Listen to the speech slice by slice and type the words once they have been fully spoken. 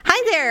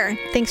there!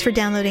 Thanks for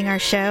downloading our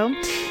show.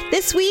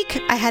 This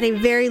week, I had a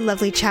very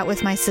lovely chat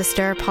with my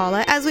sister,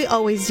 Paula, as we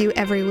always do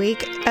every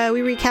week.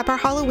 We recap our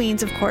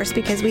Halloweens, of course,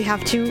 because we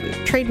have to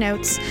trade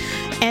notes.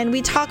 And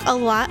we talk a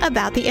lot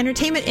about the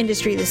entertainment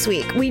industry this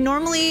week. We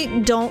normally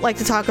don't like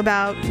to talk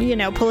about,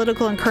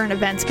 political and current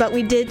events, but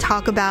we did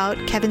talk about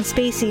Kevin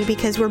Spacey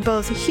because we're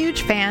both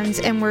huge fans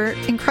and we're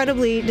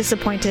incredibly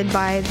disappointed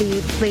by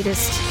the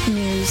latest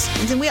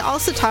news. And we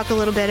also talk a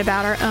little bit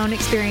about our own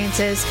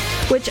experiences,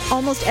 which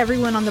almost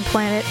everyone on the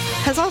planet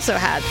has also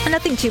had.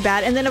 Nothing too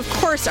bad. And then, of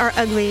course, our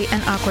ugly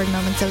and awkward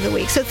moments of the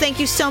week. So thank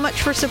you so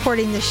much for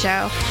supporting the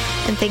show.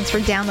 And thanks for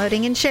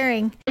downloading and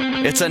sharing.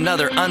 It's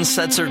another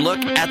uncensored look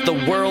at the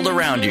world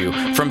around you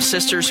from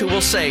sisters who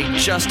will say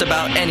just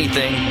about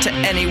anything to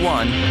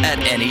anyone at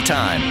any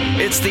time.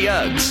 It's the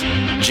Uggs.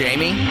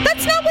 Jamie?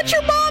 That's not what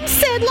your mom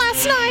said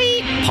last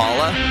night.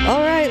 Paula?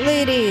 All right,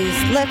 ladies,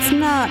 let's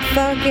not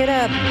fuck it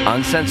up.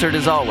 Uncensored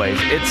as always,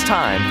 it's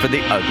time for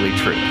the ugly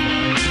truth.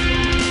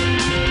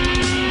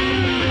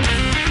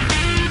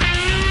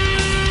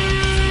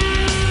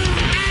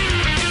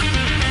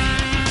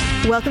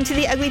 Welcome to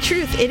The Ugly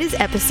Truth. It is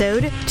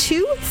episode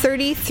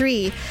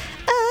 233.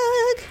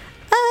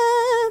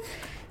 Ugh.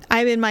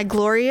 I'm in my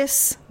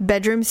glorious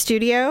bedroom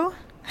studio.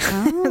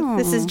 Oh.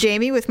 This is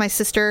Jamie with my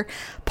sister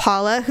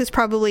Paula, who's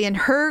probably in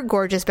her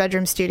gorgeous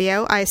bedroom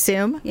studio, I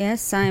assume.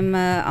 Yes, I'm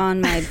on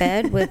my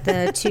bed with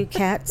two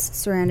cats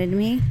surrounding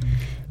me.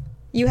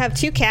 You have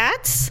two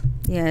cats?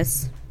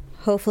 Yes.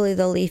 Hopefully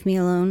they'll leave me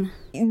alone.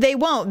 They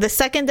won't. The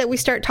second that we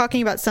start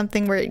talking about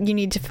something where you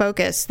need to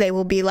focus, they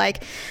will be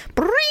like,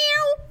 meow,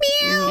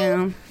 meow.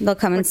 Yeah, they'll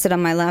come and sit on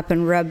my lap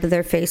and rub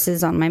their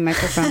faces on my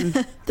microphone.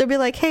 They'll be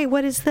like, hey,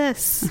 what is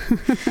this?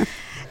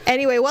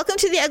 Anyway, welcome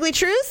to The Ugly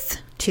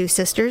Truth. Two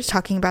sisters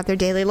talking about their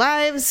daily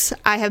lives.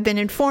 I have been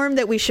informed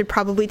that we should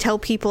probably tell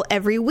people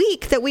every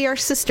week that we are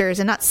sisters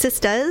and not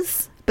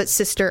sisters, but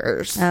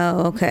sisters.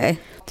 Oh, okay.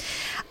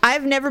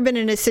 I've never been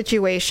in a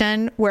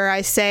situation where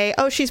I say,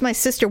 oh, she's my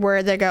sister,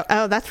 where they go,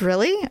 oh, that's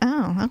really?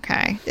 Oh,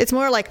 okay. It's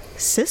more like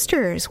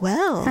sisters.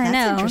 Well,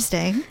 that's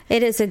interesting.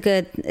 It is a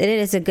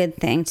good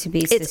thing to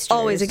be sisters. It's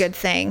always a good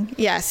thing.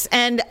 Yes.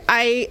 And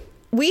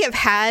we have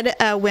had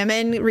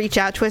women reach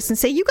out to us and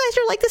say, you guys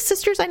are like the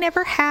sisters I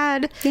never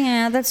had.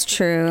 Yeah, that's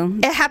true.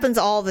 It happens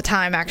all the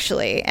time,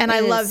 actually. And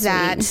I love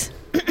that.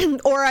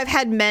 Or I've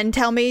had men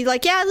tell me,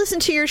 like, yeah, I listen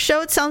to your show.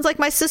 It sounds like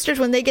my sisters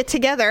when they get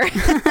together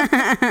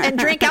and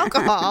drink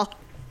alcohol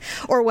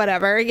or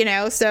whatever,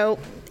 So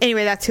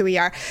anyway, that's who we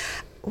are.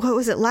 What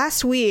was it?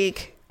 Last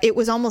week, it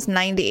was almost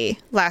 90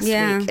 last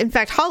week. In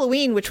fact,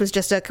 Halloween, which was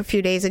just a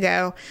few days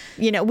ago,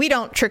 we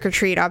don't trick or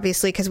treat,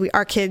 obviously, because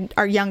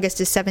our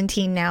youngest is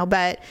 17 now,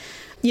 but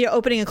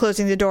opening and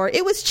closing the door,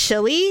 it was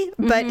chilly,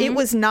 but it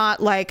was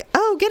not like,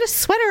 oh, get a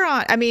sweater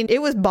on. I mean,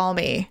 it was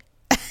balmy.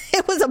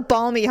 It was a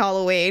balmy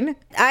Halloween.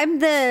 I'm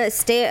the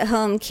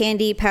stay-at-home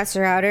candy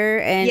passer-outer,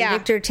 and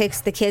Victor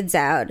takes the kids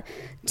out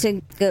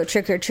to go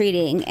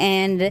trick-or-treating.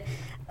 And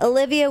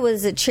Olivia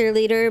was a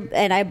cheerleader,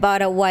 and I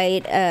bought a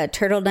white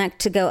turtleneck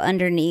to go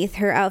underneath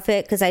her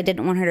outfit because I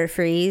didn't want her to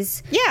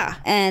freeze. Yeah.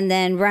 And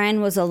then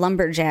Ryan was a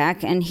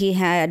lumberjack, and he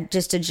had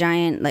just a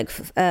giant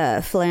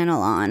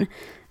flannel on.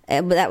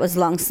 But that was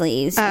long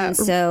sleeves. And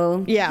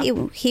so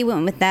he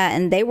went with that,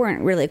 and they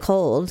weren't really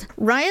cold.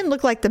 Ryan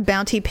looked like the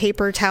Bounty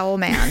paper towel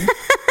man.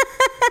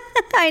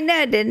 I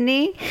know, didn't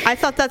he? I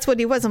thought that's what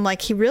he was. I'm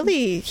like, he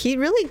really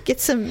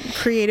gets some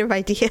creative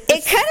ideas.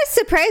 It kind of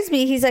surprised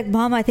me. He's like,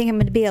 Mom, I think I'm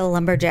going to be a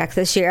lumberjack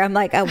this year. I'm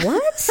like,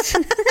 what?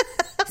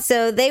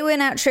 So they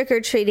went out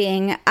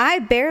trick-or-treating. I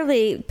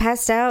barely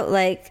passed out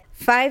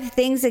 5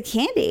 things of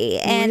candy.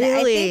 And really?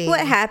 I think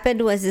what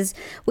happened was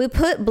we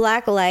put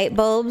black light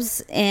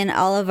bulbs in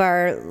all of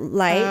our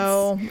lights.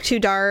 Oh, too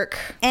dark.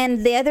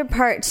 And the other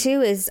part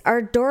too is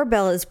our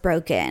doorbell is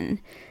broken.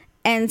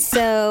 And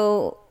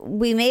so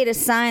we made a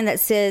sign that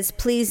says,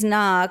 please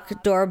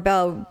knock,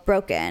 doorbell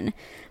broken.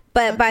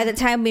 But by the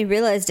time we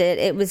realized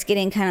it was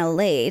getting kind of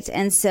late.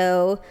 And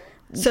so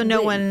we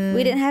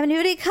didn't have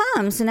anybody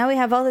come. So now we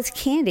have all this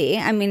candy.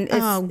 I mean,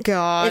 oh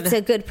God, it's a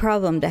good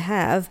problem to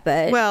have,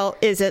 but well,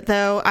 is it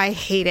though? I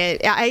hate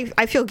it.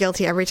 I feel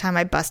guilty every time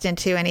I bust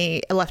into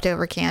any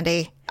leftover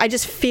candy. I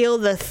just feel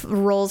the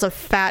rolls of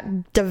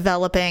fat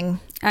developing.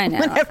 I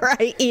know. Whenever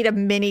I eat a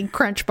mini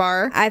Crunch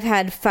bar. I've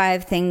had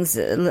 5 things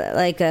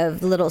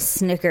of little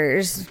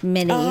Snickers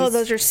minis. Oh,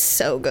 those are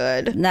so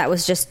good. And that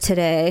was just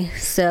today.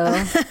 So,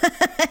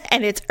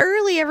 and it's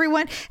early,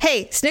 everyone.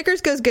 Hey,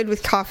 Snickers goes good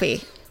with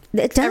coffee.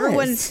 It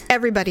does.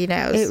 Everybody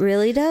knows. It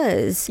really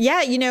does.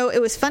 Yeah,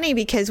 it was funny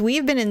because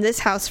we've been in this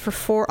house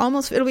for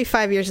it'll be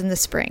 5 years in the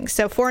spring.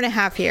 So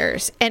 4.5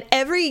 years. And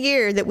every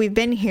year that we've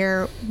been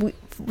here,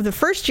 the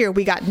first year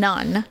we got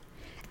none.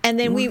 And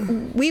then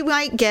we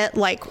might get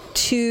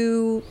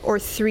 2 or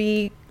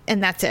 3,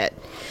 and that's it.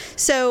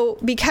 So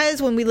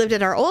because when we lived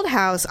at our old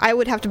house, I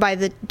would have to buy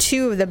the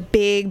 2 of the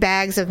big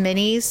bags of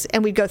minis,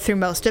 and we'd go through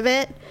most of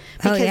it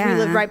because we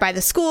lived right by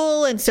the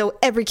school, and so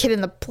every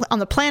kid on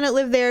the planet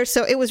lived there.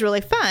 So it was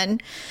really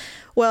fun.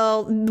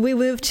 Well, we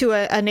moved to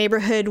a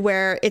neighborhood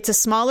where it's a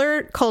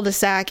smaller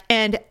cul-de-sac,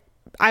 and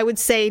I would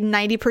say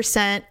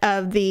 90%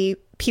 of the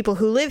people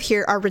who live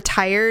here are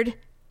retired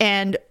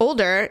and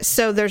older,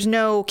 so there's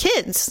no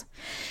kids.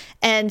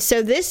 And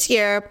so this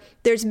year,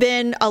 there's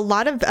been a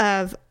lot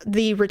of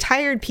the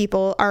retired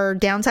people are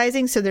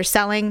downsizing, so they're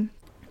selling,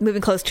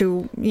 moving close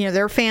to,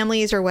 their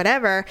families or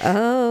whatever.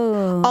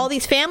 Oh. All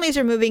these families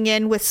are moving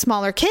in with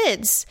smaller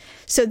kids.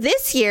 So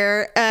this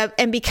year,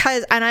 and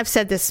I've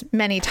said this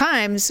many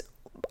times,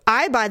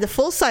 I buy the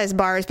full-size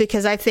bars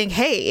because I think,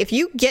 hey, if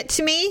you get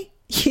to me,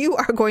 you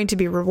are going to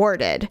be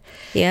rewarded.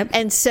 Yep.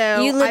 And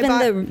so you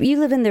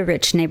live in the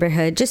rich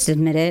neighborhood, just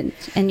admit it,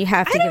 and you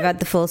have to give out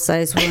the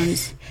full-size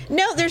ones.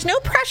 No, there's no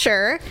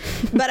pressure,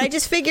 but I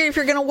just figured if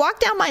you're going to walk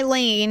down my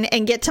lane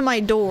and get to my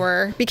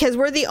door, because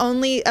we're the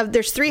only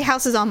there's 3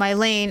 houses on my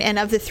lane, and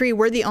of the 3,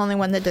 we're the only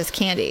one that does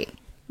candy.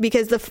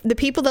 Because the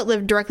people that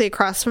live directly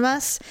across from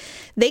us,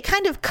 they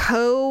kind of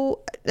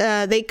co-travel.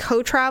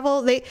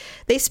 They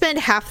spend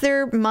half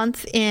their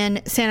month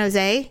in San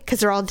Jose because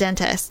they're all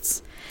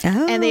dentists.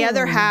 Oh. And the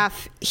other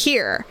half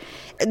here.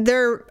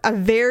 They're a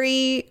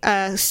very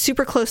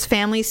super close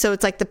family. So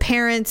it's like the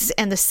parents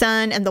and the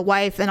son and the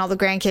wife and all the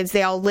grandkids,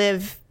 they all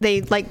live,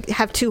 they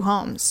have 2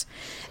 homes.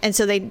 And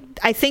so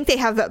I think they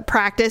have a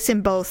practice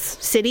in both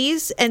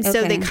cities. And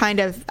so they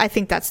I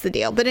think that's the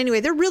deal. But anyway,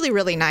 they're really,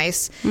 really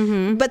nice,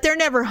 but they're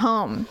never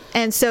home.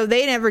 And so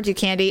they never do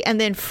candy. And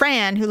then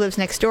Fran, who lives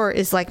next door,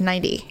 is like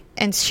 90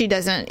 and she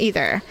doesn't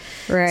either.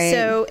 Right.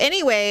 So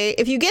anyway,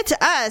 if you get to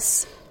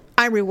us,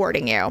 I'm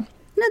rewarding you.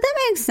 No, that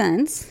makes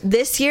sense.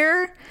 This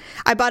year,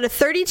 I bought a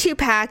 32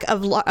 pack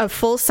of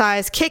full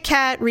size Kit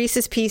Kat,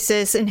 Reese's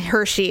Pieces, and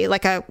Hershey,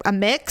 like a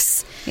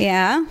mix.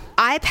 Yeah.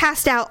 I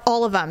passed out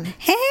all of them.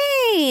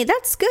 Hey,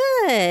 that's good.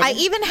 I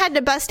even had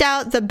to bust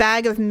out the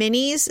bag of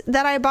minis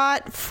that I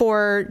bought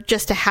for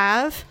just to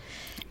have.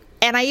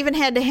 And I even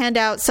had to hand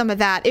out some of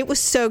that. It was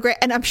so great.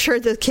 And I'm sure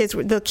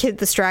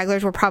the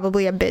stragglers were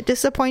probably a bit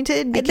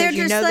disappointed. Because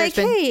they're just like,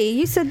 hey,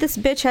 you said this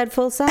bitch had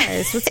full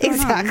size. What's going on?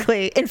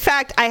 Exactly. In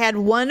fact, I had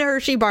one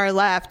Hershey bar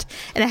left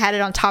and I had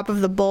it on top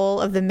of the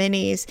bowl of the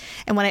minis.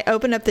 And when I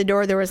opened up the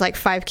door, there was like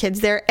 5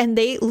 kids there and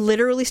they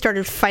literally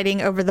started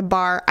fighting over the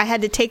bar. I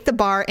had to take the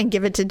bar and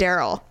give it to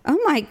Daryl. Oh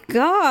my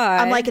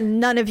God. I'm like,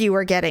 none of you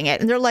are getting it.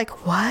 And they're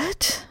like,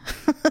 what?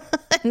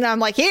 And I'm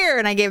like, here.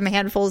 And I gave them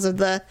handfuls of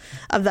the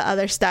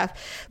other stuff.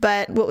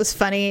 But what was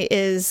funny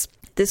is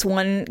this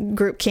one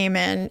group came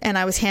in and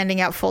I was handing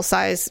out full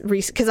size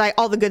Reese's because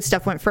all the good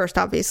stuff went first,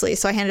 obviously.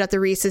 So I handed out the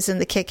Reese's and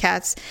the Kit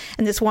Kats.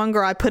 And this one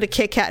girl, I put a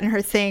Kit Kat in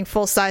her thing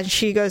full size. And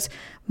she goes,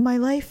 my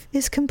life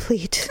is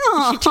complete.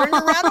 She turned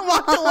around and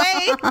walked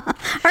away.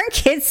 Aren't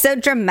kids so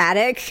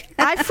dramatic?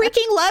 I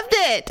freaking loved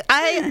it.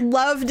 I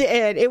loved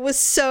it. It was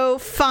so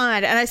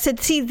fun. And I said,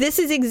 see, this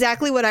is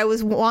exactly what I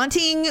was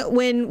wanting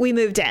when we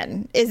moved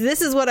in.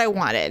 This is what I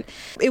wanted.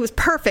 It was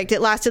perfect.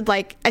 It lasted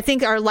I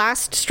think our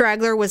last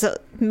straggler was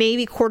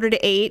maybe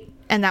 7:45,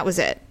 and that was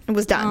it. It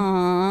was done.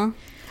 Aww.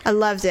 I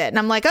loved it. And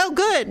I'm like, oh,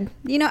 good.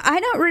 I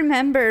don't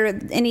remember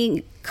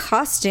any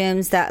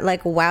costumes that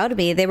wowed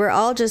me. They were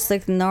all just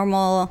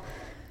normal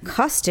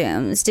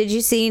costumes. Did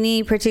you see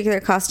any particular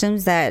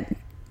costumes that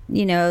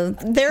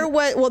there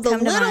was the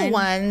little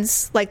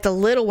ones, like the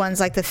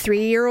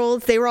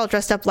 3-year-olds, they were all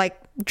dressed up like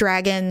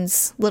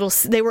dragons.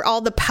 They were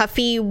all the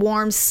puffy,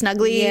 warm,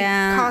 snuggly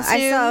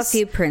costumes. I saw a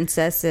few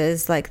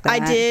princesses like that. I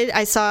did.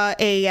 I saw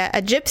a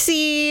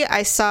gypsy.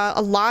 I saw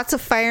lots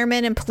of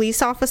firemen and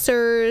police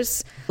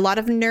officers, a lot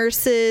of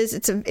nurses.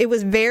 It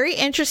was very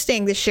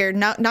interesting this year.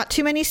 Not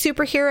too many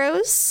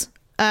superheroes,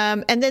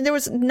 and then there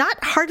was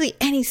hardly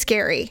any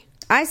scary.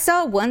 I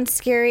saw one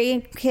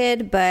scary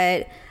kid,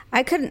 but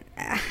I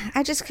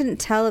just couldn't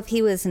tell if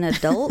he was an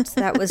adult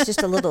that was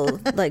just a little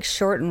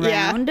short and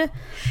round,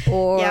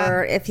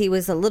 or if he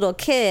was a little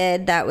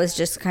kid that was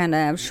just kind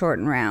of short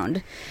and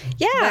round.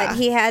 Yeah. But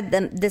he had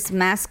this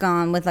mask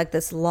on with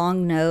this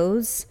long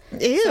nose.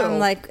 Ew. So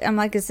I'm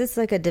like, is this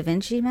like a Da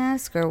Vinci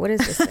mask or what is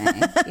this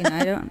thing?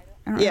 I don't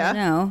really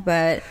know,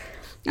 but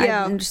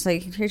yeah. I'm just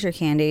like, here's your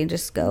candy,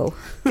 just go.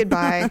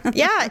 Goodbye.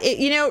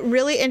 Yeah,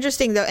 really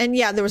interesting though. And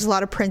yeah, there was a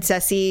lot of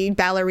princessy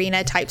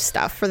ballerina type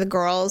stuff for the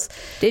girls.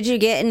 Did you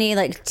get any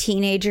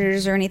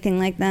teenagers or anything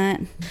like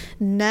that?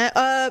 No,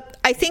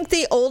 I think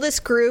the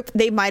oldest group,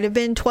 they might have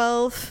been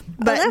 12,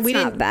 but that's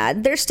not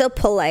bad. They're still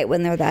polite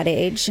when they're that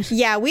age.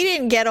 Yeah, we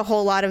didn't get a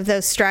whole lot of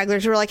those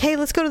stragglers. We're like, hey,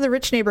 let's go to the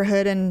rich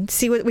neighborhood and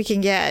see what we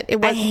can get.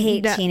 I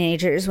hate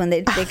teenagers when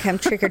they come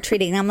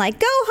trick-or-treating. I'm like,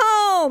 go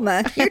home.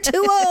 You're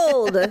too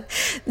old.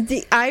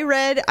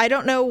 I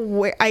don't know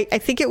where, I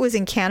think it was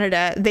in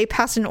Canada, they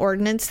passed an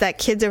ordinance that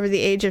kids over the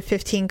age of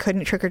 15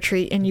 couldn't trick or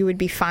treat and you would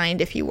be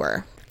fined if you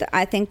were.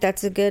 I think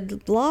that's a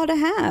good law to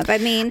have. I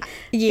mean,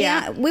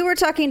 yeah, we were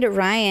talking to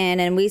Ryan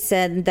and we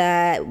said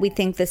that we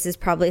think this is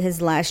probably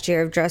his last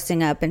year of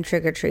dressing up and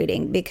trick or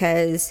treating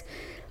because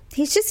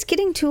he's just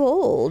getting too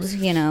old,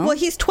 Well,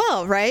 he's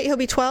 12, right? He'll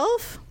be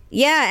 12?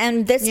 Yeah,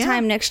 and this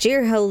time next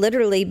year he'll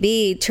literally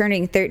be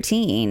turning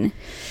 13.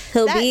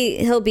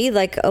 He'll be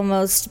like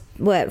almost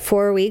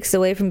 4 weeks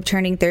away from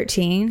turning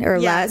 13 or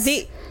less.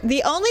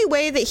 The only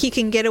way that he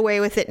can get away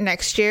with it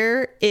next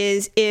year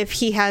is if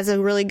he has a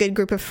really good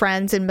group of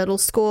friends in middle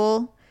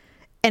school,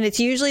 and it's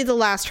usually the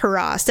last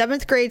hurrah.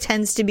 7th grade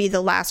tends to be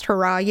the last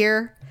hurrah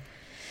year,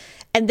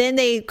 and then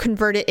they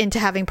convert it into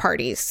having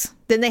parties.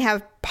 Then they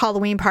have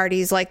Halloween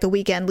parties like the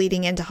weekend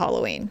leading into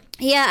Halloween.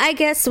 Yeah, I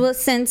guess, well,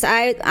 since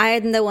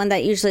I'm the one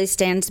that usually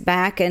stands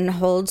back and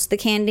holds the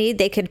candy,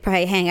 they could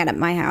probably hang out at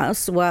my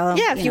house. Well,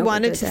 yeah, if you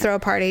wanted to throw a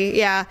party.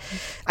 Yeah.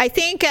 I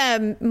think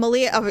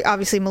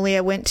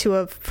Malia went to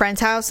a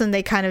friend's house and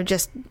they kind of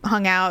just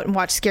hung out and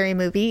watched scary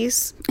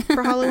movies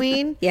for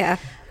Halloween. Yeah.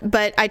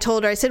 But I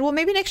told her, I said, well,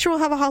 maybe next year we'll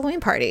have a Halloween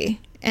party.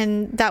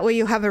 And that way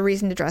you'll have a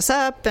reason to dress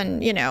up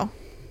and,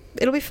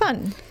 it'll be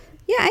fun.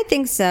 Yeah, I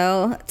think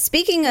so.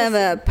 Speaking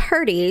of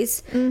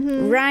parties,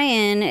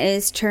 Ryan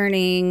is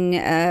turning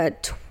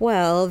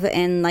 12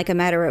 in like a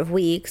matter of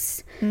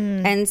weeks.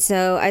 And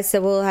so I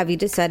said, well, have you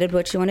decided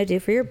what you want to do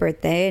for your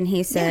birthday? And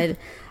he said,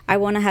 I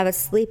want to have a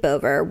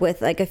sleepover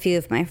with like a few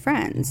of my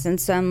friends.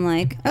 And so I'm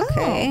like,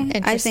 okay.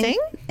 Interesting.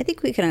 I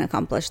think we can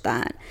accomplish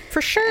that.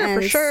 For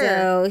sure,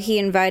 So he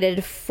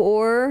invited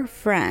 4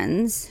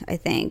 friends, I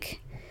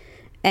think.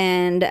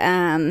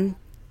 And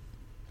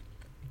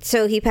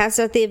so he passed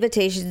out the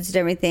invitations and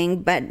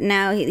everything, but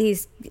now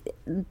he's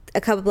a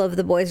couple of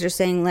the boys are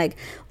saying like,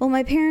 well,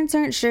 my parents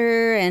aren't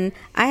sure, and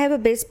I have a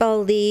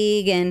baseball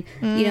league, and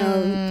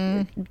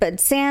but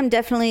Sam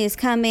definitely is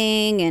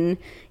coming, and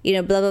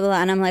blah blah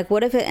blah. And I'm like,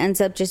 what if it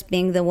ends up just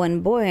being the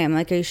one boy? I'm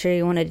like, are you sure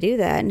you want to do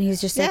that? And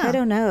he's just like, I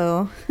don't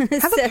know.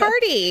 Have a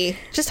party.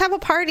 Just have a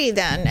party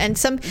then. And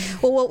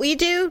what we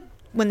do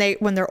when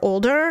they're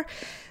older,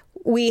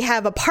 we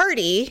have a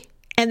party.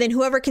 And then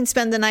whoever can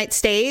spend the night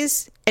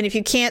stays. And if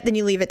you can't, then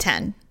you leave at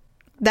 10.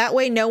 That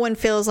way, no one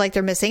feels like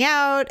they're missing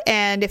out.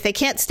 And if they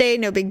can't stay,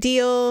 no big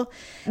deal.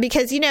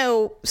 Because,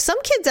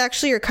 some kids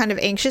actually are kind of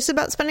anxious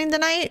about spending the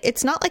night.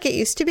 It's not like it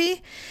used to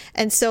be.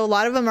 And so a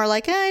lot of them are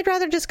like, I'd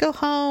rather just go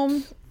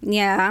home.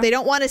 Yeah. They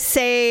don't want to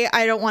say,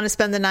 I don't want to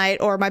spend the night,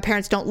 or my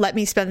parents don't let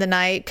me spend the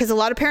night. Because a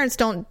lot of parents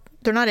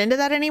they're not into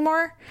that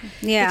anymore.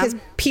 Yeah. Because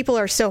people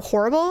are so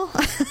horrible.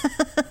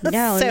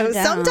 So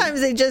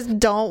sometimes they just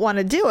don't want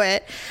to do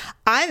it.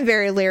 I'm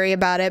very leery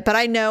about it, but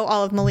I know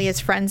all of Malia's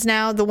friends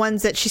now, the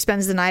ones that she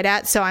spends the night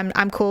at, so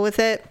I'm cool with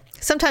it.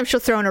 Sometimes she'll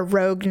throw in a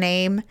rogue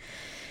name.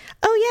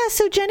 Oh yeah,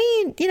 so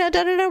Jenny,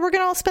 we're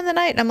gonna all spend the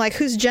night. And I'm like,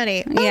 who's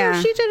Jenny?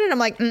 Oh, she did it. I'm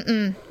like,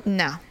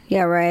 no.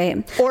 Yeah, right.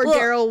 Or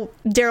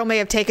Daryl may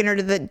have taken her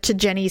to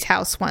Jenny's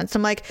house once.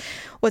 I'm like,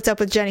 what's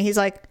up with Jenny? He's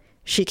like,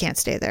 she can't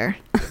stay there.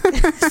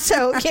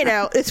 So,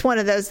 it's one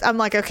of those. I'm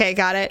like, okay,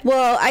 got it.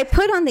 Well, I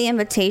put on the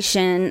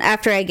invitation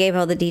after I gave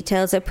all the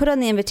details. I put on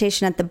the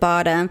invitation at the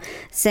bottom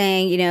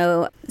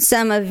saying,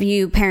 some of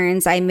you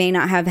parents I may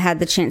not have had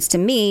the chance to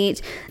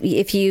meet.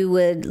 If you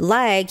would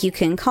like, you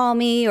can call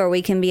me, or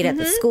we can meet at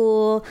the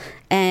school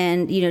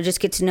and, just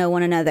get to know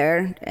one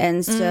another.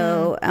 And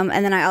so, and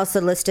then I also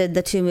listed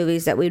the 2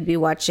 movies that we'd be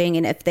watching.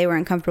 And if they were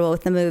uncomfortable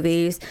with the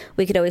movies,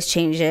 we could always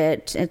change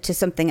it to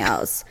something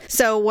else.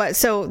 So what?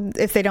 So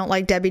if they don't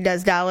like Debbie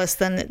Does Dallas,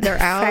 then they're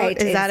out? Right,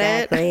 Is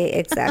that it?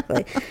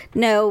 Exactly.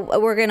 No,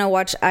 we're going to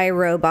watch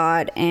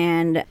iRobot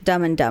and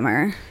Dumb and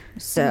Dumber.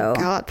 So, oh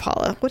God,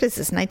 Paula, what is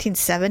this,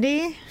 1970?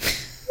 What do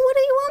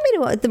you want me to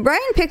watch?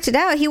 Brian picked it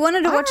out. He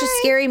wanted to watch a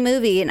scary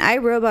movie, and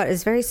iRobot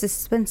is very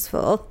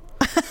suspenseful.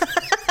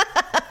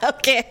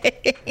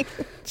 Okay.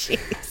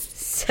 Jeez.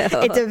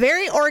 So. It's a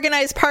very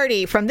organized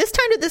party. From this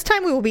time to this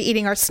time, we will be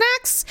eating our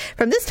snacks.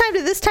 From this time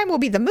to this time will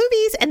be the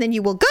movies, and then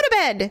you will go to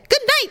bed.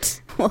 Good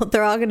night. Well,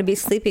 they're all going to be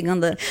sleeping on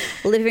the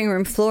living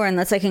room floor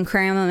unless I can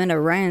cram them into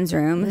Ryan's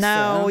room.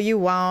 No, you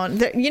won't.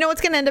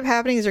 What's going to end up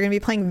happening is they're going to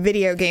be playing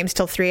video games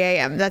till 3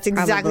 a.m. That's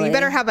exactly. Probably. You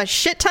better have a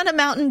shit ton of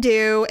Mountain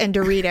Dew and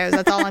Doritos.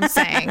 That's all I'm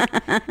saying.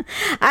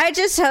 I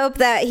just hope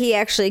that he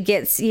actually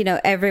gets,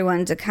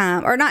 everyone to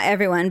come. Or not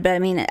everyone, but I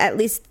mean, at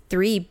least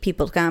 3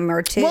 people to come,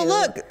 or 2. Well,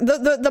 look,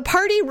 the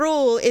party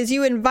rule is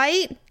you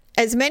invite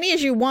as many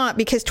as you want,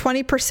 because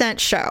 20%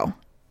 show.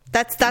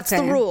 That's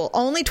okay. The rule.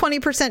 Only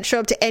 20% show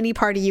up to any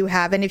party you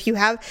have. And if you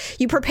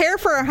prepare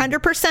for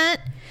 100%,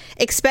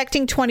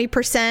 expecting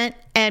 20%,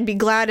 and be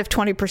glad if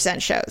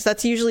 20% shows.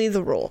 That's usually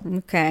the rule.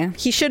 Okay.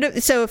 He should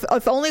have. So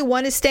if only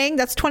one is staying,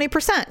 that's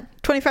 20%,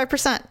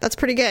 25%. That's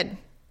pretty good.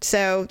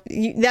 So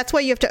that's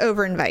why you have to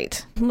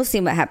over-invite. We'll see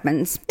what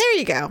happens. There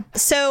you go.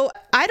 So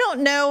I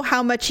don't know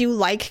how much you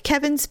like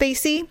Kevin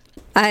Spacey.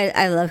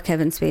 I love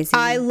Kevin Spacey.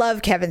 I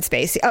love Kevin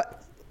Spacey.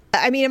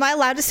 I mean, am I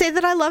allowed to say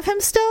that I love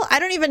him still? I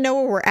don't even know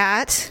where we're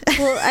at.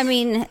 Well, I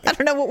mean, I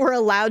don't know what we're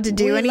allowed to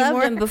do anymore. We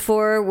loved him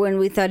before when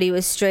we thought he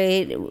was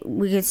straight.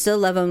 We could still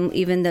love him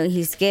even though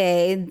he's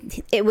gay.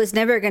 It was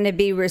never going to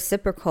be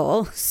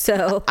reciprocal.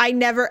 So I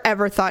never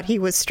ever thought he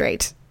was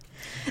straight.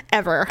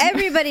 Ever.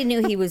 Everybody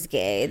knew he was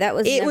gay. That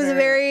was. It was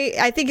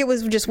I think it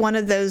was just one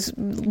of those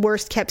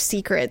worst kept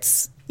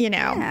secrets.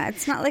 Yeah,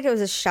 it's not like it was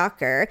a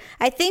shocker.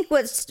 I think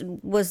what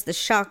was the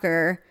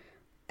shocker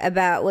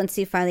about once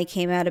he finally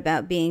came out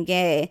about being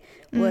gay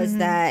was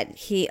that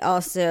he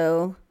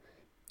also,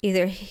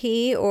 either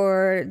he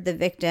or the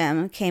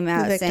victim came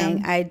out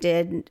saying, I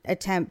did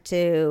attempt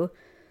to,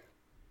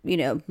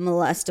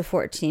 molest a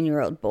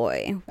 14-year-old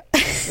boy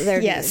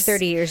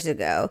 30 years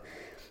ago.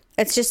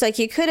 It's just like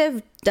you could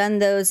have done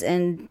those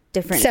in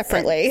different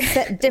separately,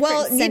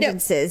 different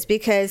sentences,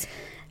 because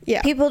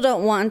people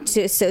don't want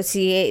to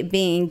associate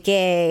being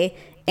gay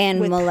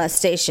and with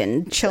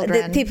molestation.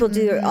 Children. People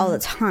do it all the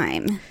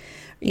time.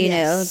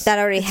 That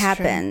already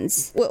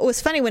happens. What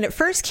was funny, when it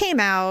first came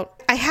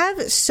out, I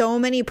have so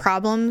many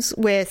problems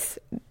with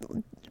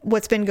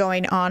what's been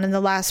going on in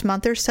the last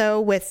month or so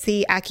with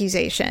the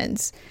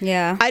accusations.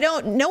 Yeah.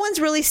 No one's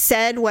really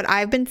said what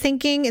I've been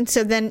thinking. And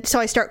so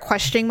I start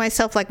questioning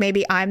myself, like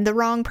maybe I'm the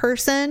wrong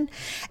person.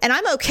 And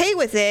I'm okay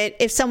with it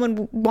if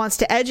someone wants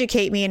to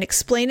educate me and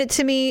explain it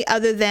to me,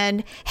 other than,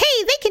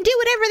 hey, they can do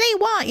whatever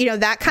they want.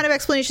 That kind of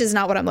explanation is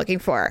not what I'm looking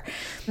for.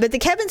 But the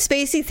Kevin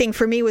Spacey thing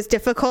for me was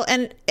difficult.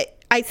 And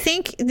I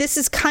think this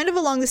is kind of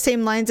along the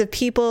same lines of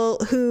people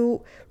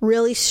who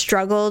really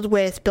struggled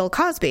with Bill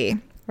Cosby.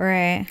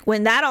 Right.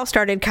 When that all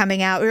started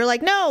coming out, we were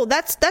like, no,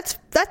 that's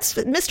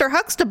Mr.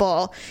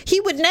 Huxtable.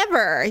 He would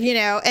never,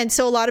 And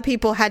so a lot of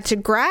people had to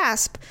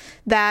grasp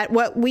that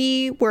what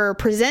we were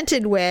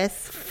presented with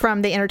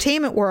from the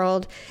entertainment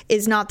world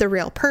is not the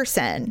real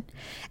person.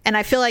 And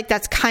I feel like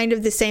that's kind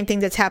of the same thing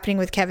that's happening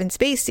with Kevin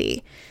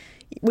Spacey.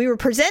 We were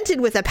presented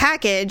with a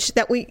package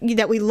that we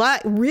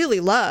really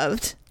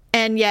loved,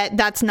 and yet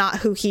that's not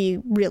who he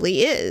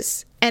really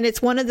is. And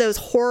it's one of those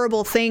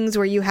horrible things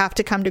where you have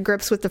to come to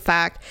grips with the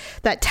fact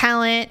that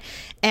talent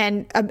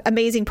and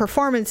amazing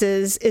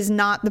performances is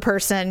not the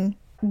person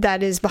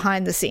that is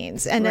behind the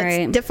scenes. And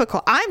it's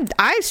difficult.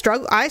 I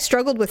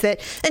struggled with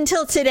it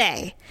until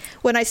today,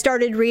 when I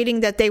started reading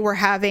that they were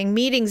having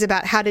meetings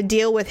about how to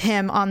deal with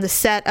him on the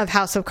set of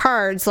House of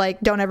Cards, like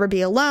don't ever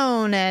be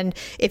alone, and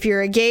if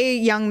you're a gay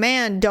young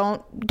man,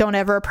 don't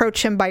ever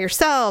approach him by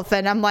yourself.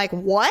 And I'm like,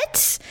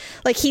 what?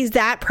 Like, he's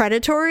that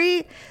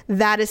predatory?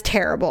 That is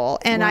terrible.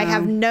 And wow. I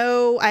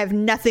have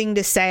nothing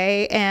to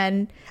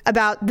say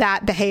about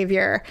that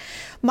behavior.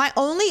 My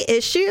only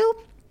issue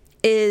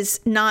is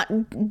not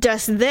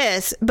just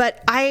this,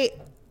 but I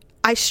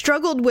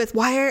struggled with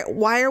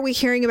why are we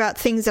hearing about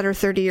things that are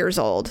 30 years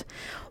old?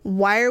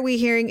 Why are we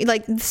hearing,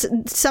 like,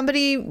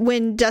 somebody,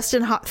 when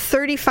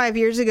 35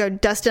 years ago,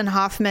 Dustin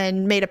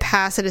Hoffman made a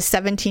pass at a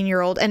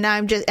 17-year-old, and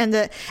now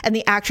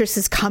the actress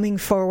is coming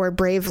forward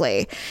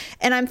bravely.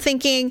 And I'm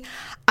thinking,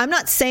 I'm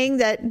not saying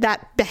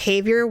that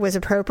behavior was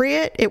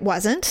appropriate. It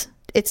wasn't.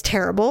 It's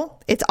terrible.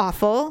 It's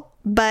awful.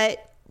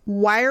 But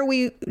why are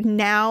we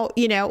now,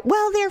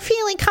 well, they're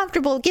feeling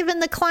comfortable given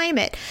the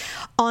climate.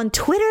 On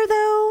Twitter,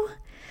 though,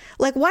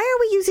 like, why are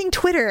we using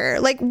Twitter?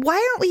 Like, why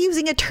aren't we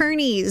using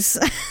attorneys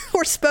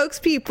or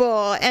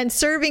spokespeople and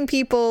serving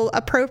people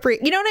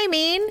appropriate? You know what I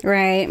mean?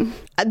 Right.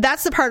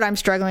 That's the part I'm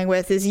struggling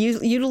with, is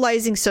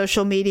utilizing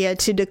social media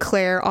to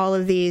declare all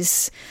of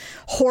these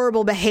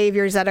horrible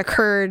behaviors that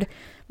occurred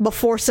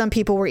before some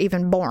people were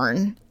even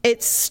born.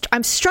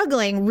 I'm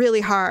struggling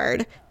really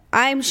hard.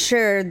 I'm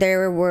sure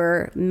there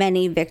were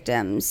many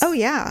victims. Oh,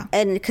 yeah.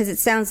 And because it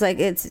sounds like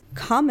it's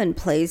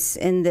commonplace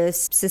in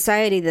this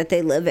society that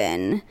they live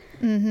in.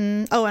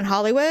 Mm-hmm. Oh, in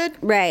Hollywood?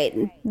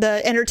 Right.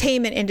 The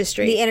entertainment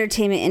industry.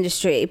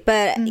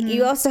 But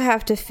you also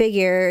have to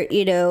figure,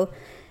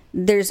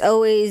 there's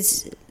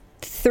always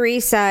three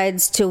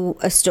sides to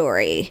a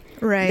story.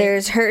 Right.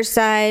 There's her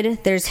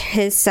side, there's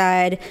his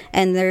side,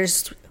 and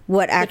there's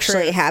what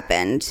actually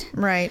happened.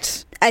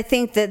 Right. I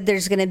think that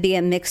there's going to be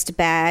a mixed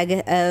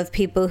bag of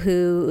people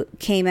who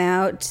came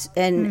out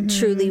and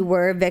truly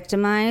were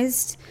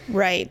victimized.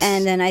 Right.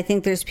 And then I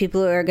think there's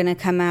people who are going to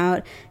come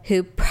out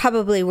who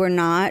probably were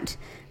not,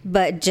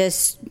 but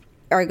just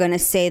are going to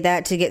say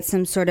that to get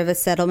some sort of a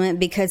settlement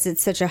because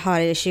it's such a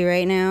hot issue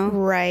right now.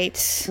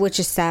 Right. Which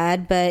is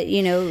sad, but,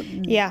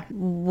 yeah.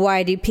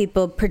 Why do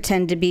people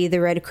pretend to be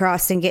the Red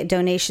Cross and get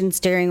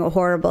donations during a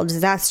horrible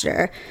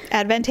disaster?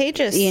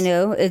 Advantageous.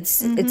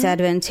 It's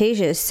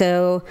advantageous.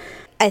 So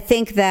I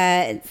think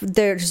that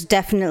there's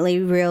definitely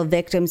real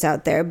victims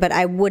out there, but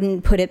I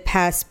wouldn't put it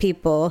past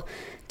people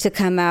to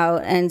come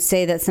out and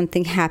say that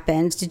something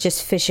happened, to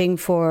just fishing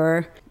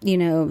for,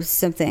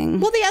 something.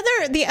 Well,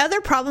 the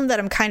other problem that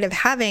I'm kind of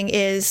having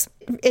is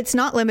it's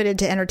not limited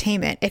to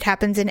entertainment. It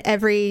happens in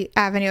every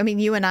avenue. I mean,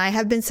 you and I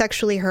have been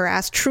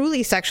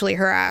truly sexually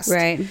harassed.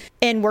 Right.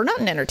 And we're not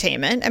in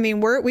entertainment. I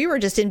mean, we were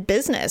just in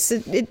business.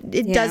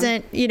 It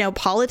doesn't,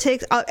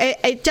 politics,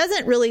 it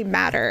doesn't really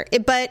matter.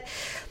 But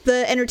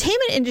the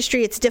entertainment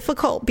industry, it's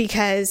difficult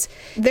because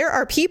there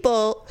are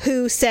people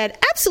who said,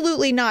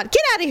 absolutely not.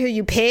 Get out of here,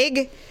 you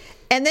pig.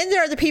 And then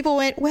there are the people who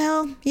went,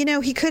 well,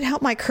 he could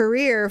help my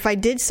career if I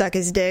did suck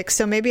his dick,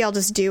 so maybe I'll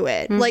just do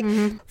it. Like,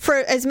 for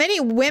as many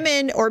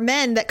women or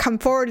men that come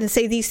forward and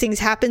say these things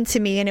happened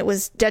to me and it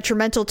was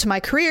detrimental to my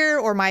career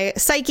or my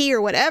psyche or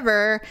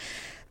whatever,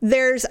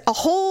 there's a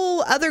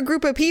whole other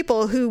group of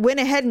people who went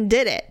ahead and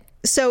did it.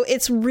 So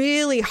it's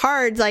really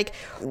hard. Like,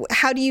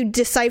 how do you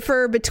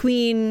decipher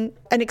between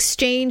an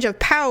exchange of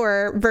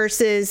power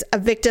versus a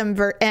victim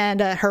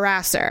and a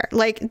harasser?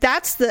 Like,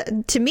 that's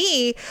to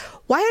me,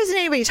 why isn't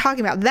anybody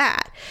talking about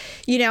that?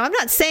 You know, I'm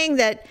not saying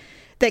that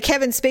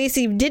Kevin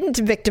Spacey didn't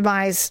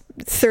victimize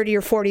 30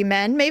 or 40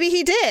 men. Maybe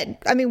he did.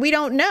 I mean, we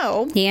don't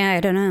know. Yeah, I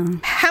don't know.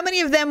 How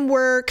many of them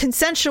were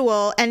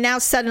consensual and now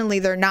suddenly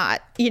they're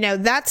not? You know,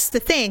 that's the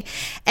thing.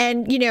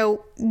 And, you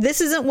know,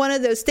 this isn't one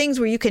of those things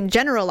where you can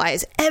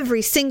generalize.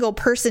 Every single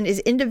person is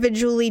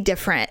individually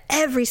different.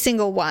 Every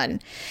single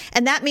one.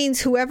 And that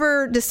means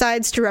whoever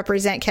decides to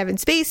represent Kevin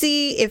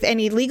Spacey, if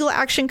any legal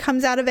action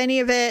comes out of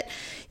any of it,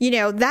 you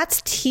know,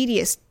 that's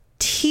tedious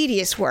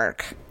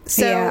work.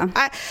 So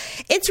yeah.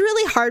 It's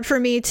really hard for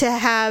me to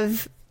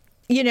have,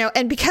 you know,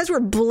 and because we're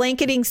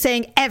blanketing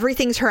saying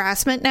everything's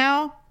harassment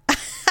now,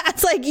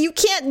 it's like, you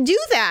can't do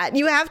that.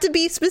 You have to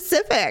be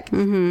specific.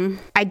 Mm-hmm.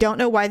 I don't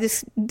know why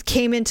this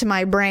came into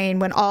my brain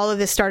when all of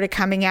this started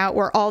coming out,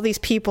 where all these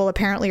people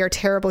apparently are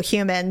terrible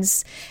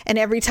humans. And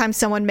every time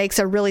someone makes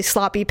a really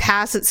sloppy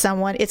pass at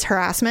someone, it's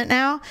harassment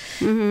now.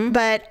 Mm-hmm.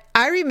 But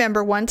I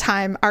remember one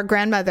time our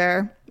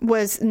grandmother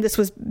and this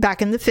was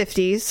back in the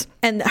 50s,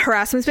 and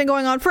harassment's been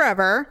going on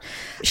forever.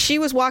 She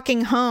was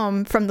walking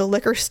home from the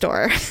liquor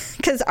store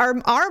because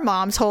our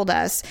mom told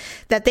us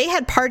that they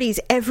had parties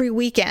every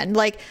weekend.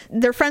 Like,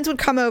 their friends would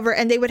come over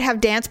and they would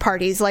have dance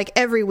parties like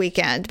every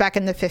weekend back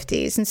in the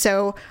 50s. And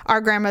so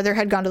our grandmother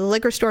had gone to the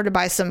liquor store to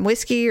buy some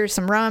whiskey or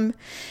some rum,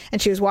 and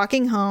she was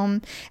walking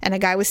home, and a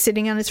guy was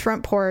sitting on his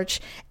front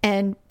porch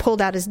and pulled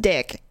out his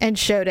dick and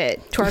showed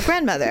it to our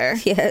grandmother.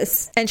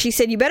 Yes. And she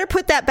said, "You better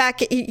put that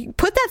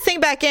thing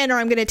back in, or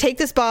I'm going to take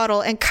this bottle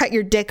and cut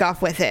your dick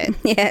off with it."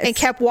 Yes. And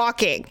kept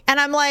walking. And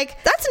I'm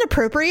like, that's an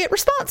appropriate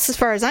response as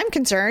far as I'm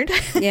concerned.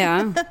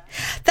 Yeah.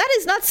 That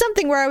is not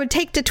something where I would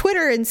take to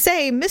Twitter and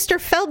say, Mr.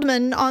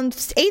 Feldman on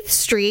 8th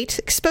Street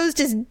exposed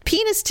his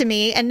penis to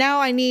me, and now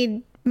I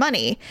need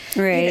money.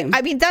 Right. You know,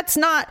 I mean,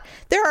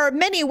 there are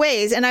many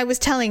ways. And I was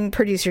telling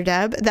producer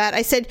Deb that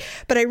I said,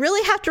 but I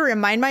really have to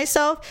remind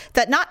myself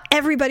that not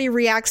everybody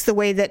reacts the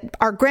way that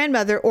our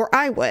grandmother or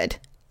I would.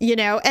 You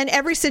know, and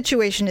every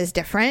situation is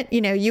different.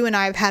 You know, you and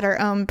I have had our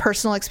own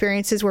personal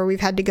experiences where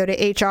we've had to go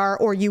to HR,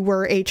 or you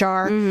were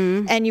HR,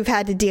 mm-hmm. and you've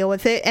had to deal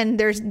with it.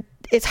 And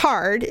it's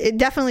hard,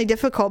 definitely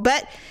difficult.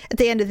 But at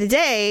the end of the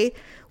day,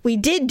 we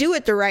did do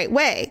it the right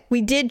way.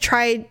 We did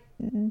try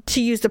to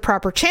use the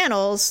proper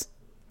channels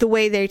the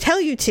way they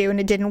tell you to, and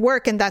it didn't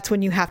work. And that's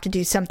when you have to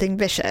do something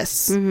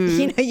vicious. Mm-hmm.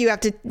 You know, you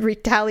have to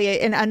retaliate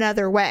in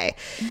another way.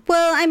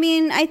 Well, I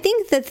mean, I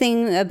think the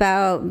thing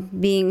about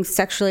being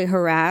sexually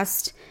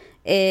harassed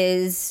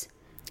is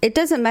it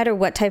doesn't matter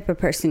what type of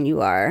person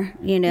you are.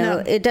 You know, no.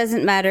 It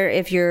doesn't matter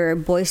if you're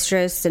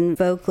boisterous and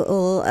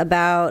vocal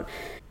about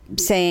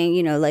saying,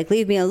 you know, like,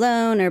 leave me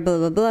alone or blah,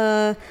 blah,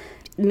 blah.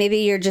 Maybe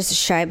you're just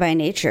shy by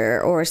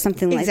nature or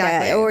something like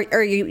that.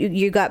 Or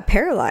you got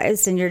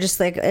paralyzed and you're just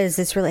like, is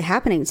this really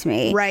happening to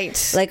me?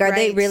 Right. Like, are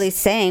they really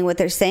saying what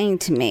they're saying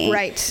to me?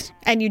 Right.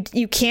 And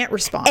you can't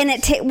respond. And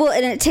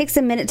it takes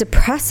a minute to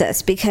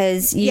process,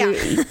 because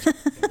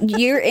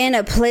you're in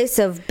a place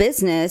of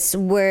business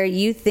where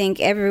you think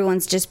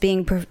everyone's just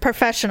being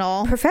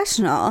professional.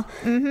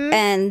 Mm-hmm.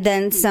 And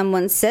then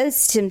someone says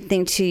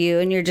something to you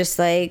and you're just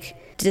like,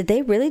 did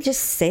they really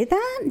just say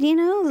that? You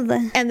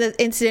know? And the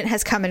incident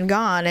has come and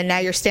gone, and now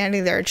you're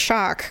standing there in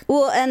shock.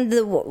 Well, and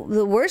the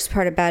worst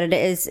part about it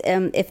is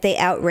if they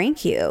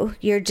outrank you,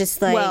 you're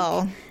just like,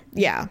 well,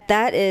 yeah,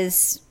 that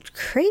is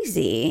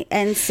crazy.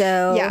 And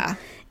so yeah,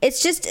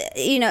 it's just,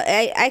 you know,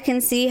 I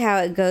can see how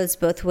it goes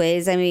both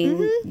ways. I mean,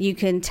 mm-hmm. you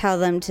can tell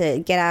them to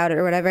get out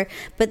or whatever,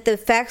 but the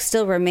fact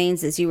still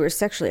remains is you were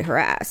sexually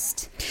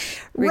harassed,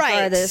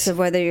 regardless of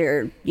whether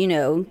you're, you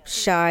know,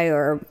 shy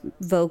or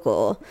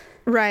vocal.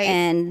 Right.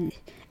 And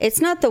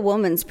it's not the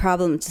woman's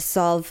problem to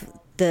solve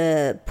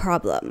the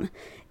problem.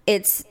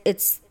 It's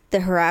the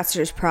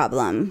harasser's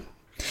problem.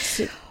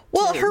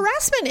 Well,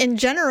 harassment in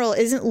general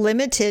isn't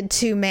limited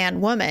to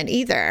man-woman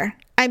either.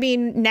 I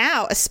mean,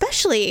 now,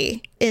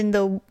 especially in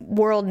the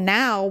world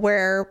now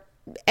where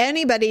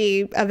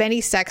anybody of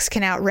any sex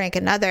can outrank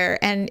another,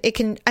 and it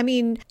can, I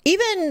mean,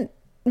 even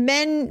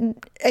men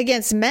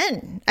against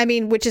men, I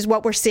mean, which is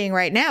what we're seeing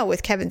right now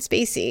with Kevin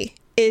Spacey.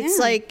 It's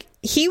like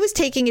he was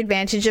taking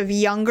advantage of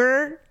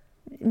younger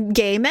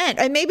gay men,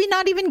 and maybe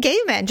not even gay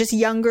men, just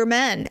younger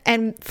men.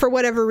 And for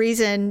whatever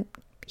reason,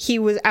 he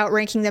was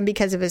outranking them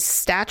because of his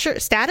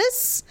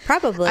status.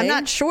 Probably. I'm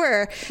not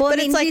sure. Well, but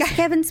I mean, it's like he's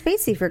Kevin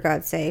Spacey, for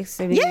God's sakes.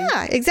 I mean,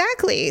 yeah,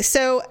 exactly.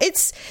 So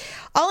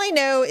all I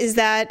know is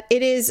that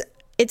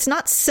it's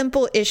not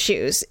simple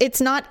issues.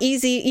 It's not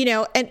easy, you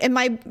know, and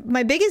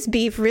my biggest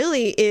beef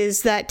really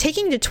is that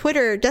taking to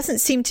Twitter doesn't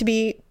seem to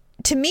be,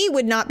 to me,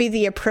 would not be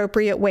the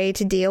appropriate way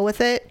to deal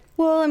with it.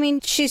 Well, I mean,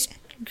 she's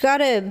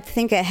gotta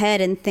think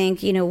ahead and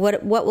think,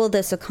 what will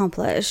this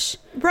accomplish?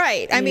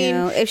 Right. I mean,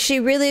 if she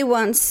really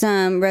wants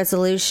some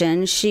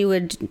resolution, she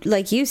would,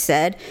 like you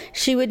said,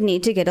 she would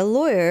need to get a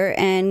lawyer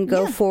and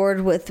go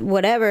forward with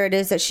whatever it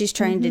is that she's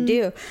trying to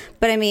do.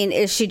 But I mean,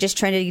 is she just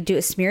trying to do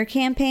a smear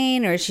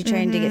campaign, or is she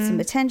trying to get some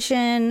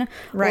attention?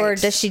 Right. Or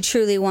does she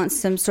truly want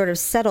some sort of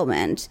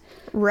settlement?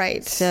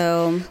 Right.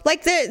 So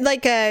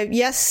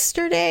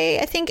yesterday,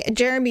 I think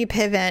Jeremy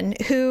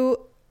Piven, who,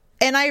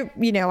 and I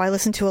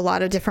listen to a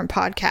lot of different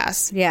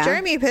podcasts. Yeah.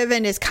 Jeremy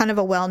Piven is kind of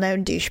a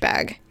well-known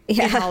douchebag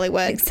in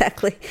Hollywood.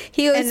 Exactly.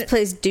 He always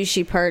plays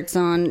douchey parts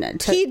on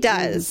he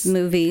does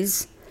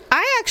movies.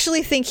 I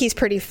actually think he's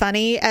pretty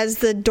funny as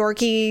the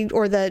dorky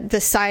or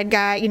the side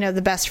guy,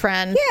 the best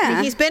friend. Yeah. I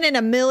mean, he's been in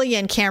a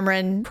million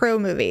Cameron Crowe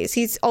movies.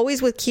 He's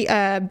always with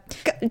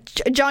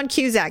John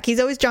Cusack. He's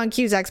always John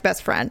Cusack's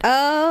best friend.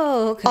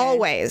 Oh, okay.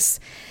 Always.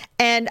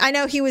 And I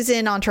know he was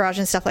in Entourage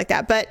and stuff like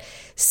that, but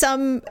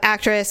some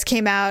actress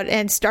came out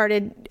and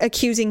started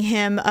accusing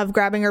him of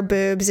grabbing her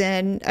boobs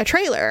in a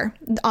trailer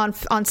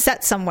on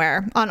set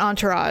somewhere on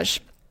Entourage.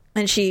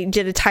 And she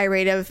did a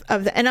tirade of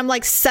the, and I'm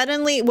like,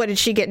 suddenly, what did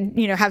she get,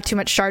 have too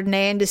much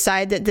Chardonnay and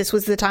decide that this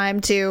was the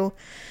time to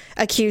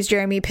accuse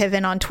Jeremy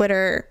Piven on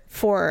Twitter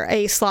for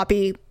a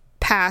sloppy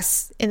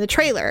pass in the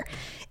trailer?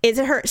 Is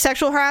it her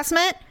sexual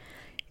harassment?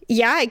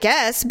 Yeah, I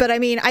guess. But I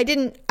mean, I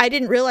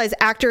didn't realize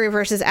actor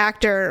versus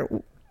actor,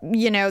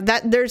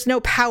 that there's no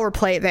power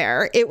play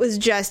there. It was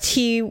just,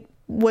 he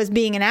was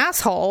being an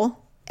asshole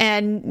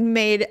and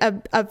made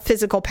a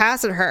physical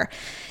pass at her.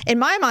 In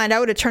my mind, I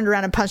would have turned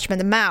around and punched him in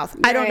the mouth.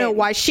 Right. I don't know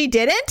why she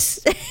didn't,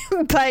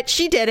 but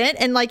she didn't.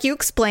 And like you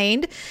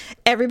explained,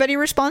 everybody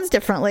responds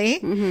differently.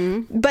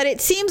 Mm-hmm. But it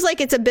seems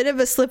like it's a bit of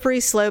a slippery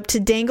slope to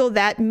dangle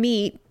that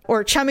meat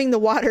or chumming the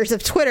waters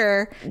of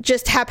Twitter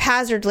just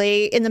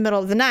haphazardly in the middle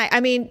of the night. I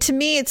mean, to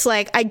me, it's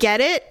like, I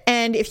get it.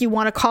 And if you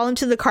want to call him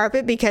to the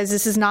carpet because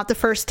this is not the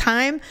first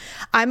time,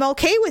 I'm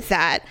okay with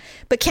that.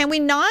 But can we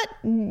not,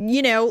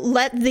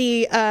 let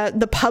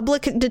the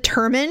public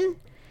determine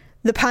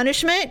the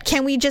punishment?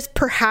 Can we just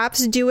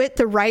perhaps do it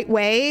the right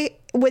way?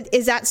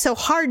 Is that so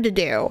hard to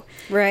do?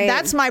 Right.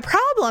 That's my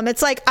problem.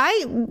 It's like,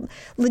 I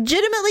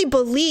legitimately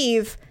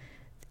believe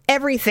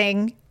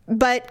everything,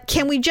 but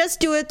can we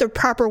just do it the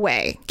proper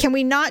way? Can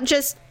we not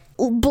just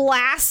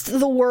blast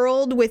the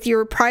world with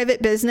your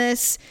private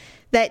business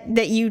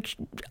that you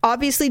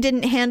obviously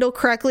didn't handle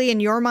correctly in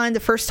your mind the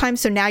first time,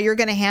 so now you're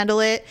going to handle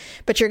it,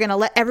 but you're going to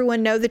let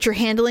everyone know that you're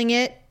handling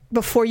it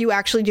before you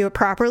actually do it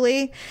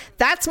properly?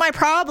 That's my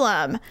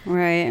problem.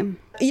 Right.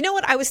 You know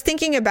what? I was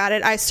thinking about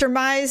it. I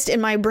surmised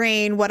in my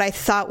brain what I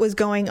thought was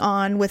going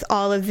on with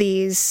all of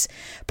these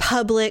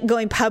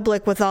going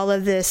public with all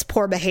of this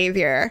poor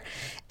behavior.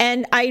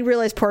 And I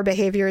realized poor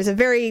behavior is a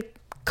very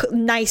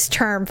nice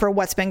term for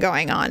what's been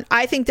going on.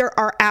 I think there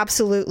are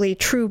absolutely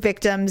true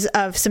victims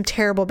of some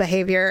terrible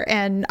behavior,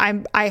 and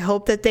I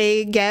hope that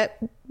they get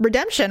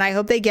redemption. I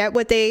hope they get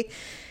what they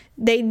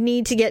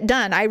need to get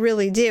done. I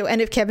really do.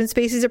 And if Kevin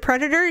Spacey's a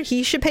predator,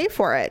 he should pay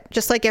for it,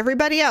 just like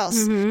everybody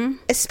else. Mm-hmm.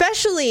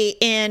 Especially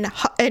in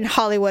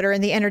Hollywood or in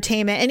the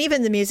entertainment and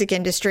even the music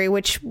industry,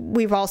 which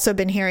we've also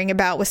been hearing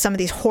about with some of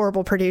these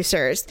horrible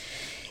producers.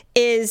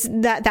 Is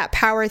that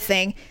power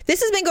thing.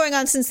 This has been going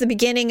on since the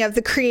beginning of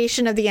the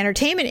creation of the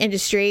entertainment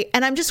industry.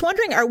 And I'm just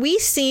wondering, are we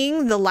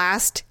seeing the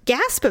last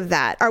gasp of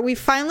that? Are we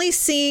finally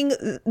seeing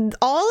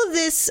all of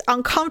this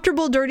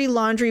uncomfortable, dirty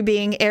laundry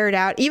being aired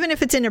out, even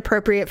if it's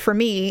inappropriate for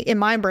me in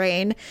my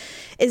brain?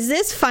 Is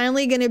this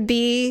finally going to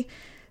be,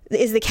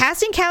 is the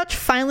casting couch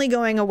finally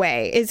going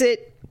away?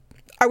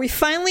 Are we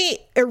finally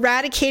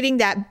eradicating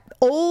that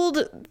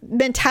old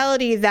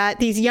mentality that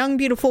these young,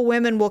 beautiful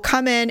women will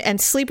come in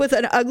and sleep with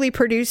an ugly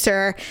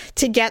producer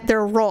to get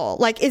their role?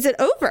 Like, is it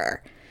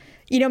over?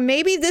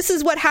 Maybe this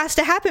is what has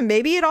to happen.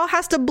 Maybe it all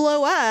has to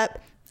blow up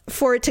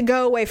for it to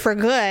go away for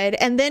good.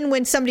 And then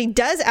when somebody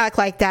does act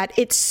like that,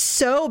 it's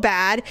so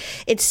bad,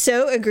 it's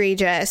so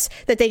egregious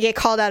that they get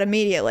called out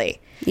immediately.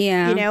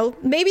 Yeah.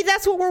 Maybe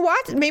that's what we're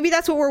watching. Maybe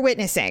that's what we're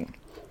witnessing.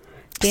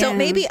 Yeah. So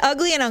maybe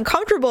ugly and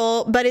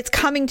uncomfortable, but it's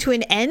coming to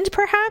an end,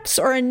 perhaps,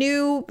 or a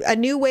new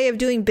way of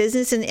doing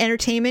business in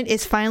entertainment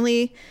is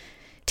finally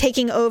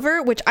taking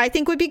over, which I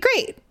think would be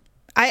great.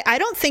 I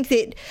don't think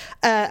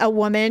that a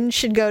woman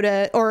should go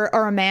to, or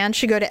a man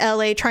should go to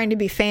LA trying to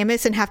be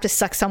famous and have to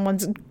suck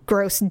someone's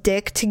gross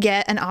dick to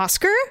get an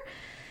Oscar.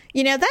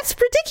 That's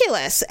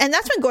ridiculous. And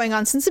that's been going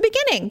on since the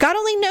beginning. God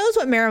only knows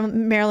what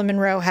Marilyn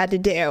Monroe had to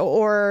do,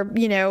 or,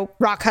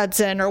 Rock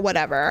Hudson or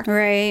whatever.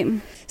 Right.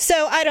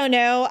 So I don't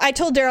know. I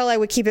told Daryl I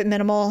would keep it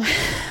minimal,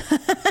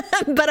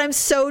 but I'm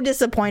so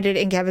disappointed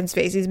in Kevin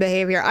Spacey's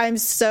behavior. I'm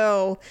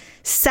so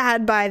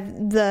sad by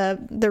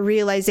the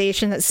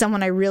realization that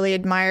someone I really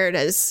admired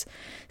is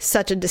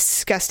such a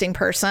disgusting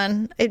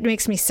person. It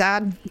makes me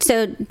sad.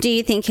 So do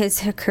you think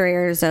his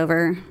career is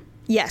over?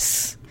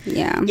 Yes.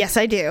 Yeah. Yes,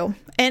 I do.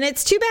 And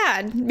it's too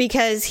bad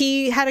because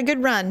he had a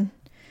good run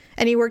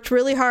and he worked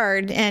really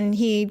hard and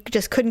he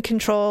just couldn't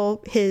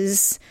control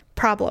his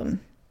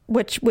problem,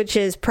 which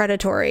is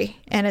predatory.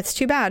 And it's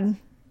too bad.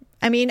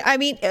 I mean,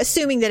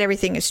 assuming that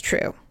everything is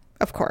true,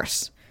 of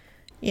course,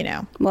 you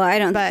know. Well, I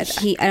don't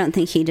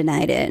think he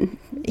denied it.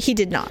 He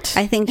did not.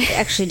 I think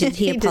actually, did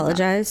he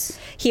apologize?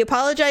 He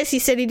apologized. He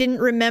said he didn't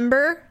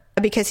remember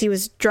because he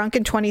was drunk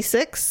in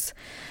 26.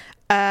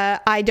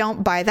 I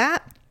don't buy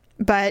that,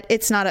 but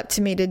it's not up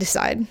to me to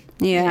decide.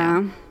 Yeah.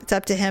 You know? It's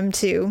up to him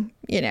to,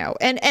 you know,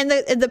 and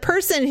the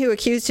person who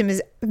accused him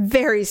is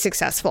very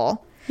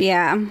successful.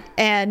 Yeah.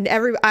 And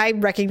I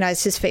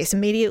recognized his face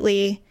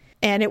immediately,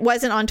 and it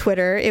wasn't on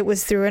Twitter. It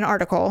was through an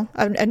article,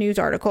 a news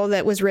article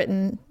that was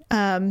written,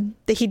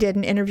 that he did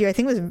an interview. I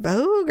think it was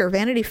Vogue or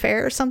Vanity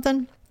Fair or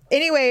something.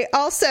 Anyway,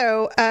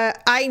 also,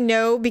 I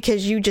know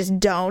because you just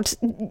don't.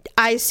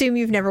 I assume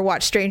you've never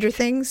watched Stranger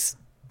Things.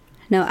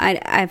 No,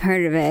 I've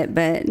heard of it,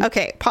 but...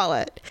 Okay,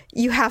 Paula,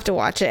 you have to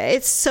watch it.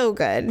 It's so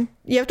good.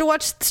 You have to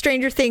watch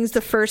Stranger Things,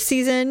 the first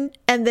season,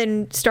 and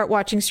then start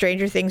watching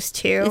Stranger Things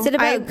 2. Is it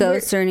about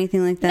ghosts or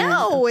anything like that?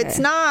 No, okay. It's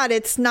not.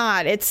 It's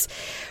not. It's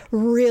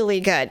really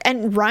good.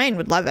 And Ryan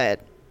would love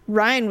it.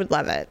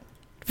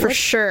 For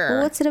sure.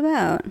 Well, what's it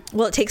about?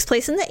 Well, it takes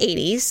place in the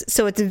 80s,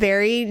 so it's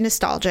very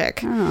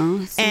nostalgic.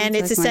 Oh, and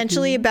it's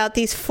essentially about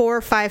these 4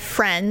 or 5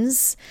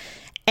 friends,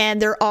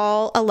 and they're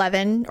all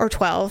 11 or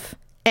 12.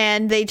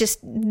 And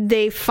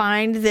they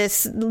find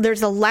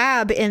there's a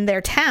lab in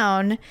their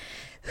town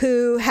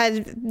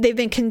they've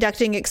been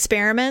conducting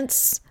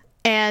experiments,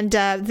 and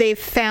they've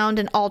found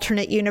an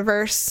alternate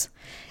universe,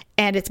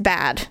 and it's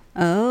bad.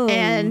 Oh.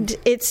 And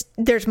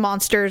there's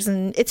monsters,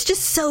 and it's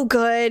just so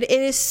good. It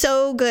is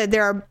so good.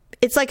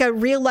 It's like a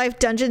real life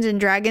Dungeons and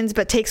Dragons,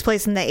 but takes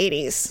place in the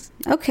 80s.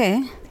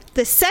 Okay.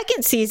 The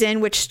second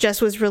season, which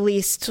just was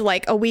released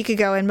like a week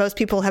ago, and most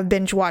people have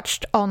binge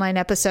watched all 9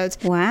 episodes.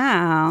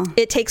 Wow.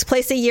 It takes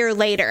place a year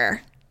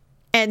later.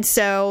 And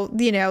so,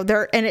 you know,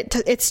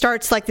 it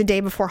starts like the day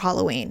before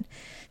Halloween.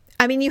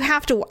 I mean,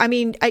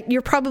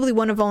 you're probably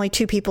one of only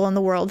 2 people in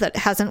the world that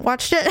hasn't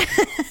watched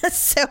it.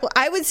 So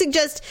I would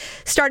suggest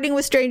starting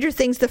with Stranger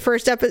Things, the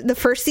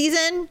first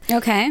season.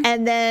 Okay.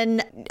 And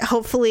then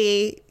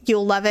hopefully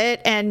you'll love it.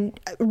 And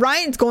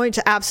Ryan's going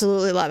to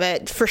absolutely love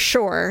it for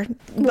sure.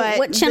 But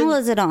what channel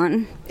is it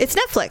on? It's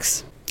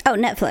Netflix. Oh,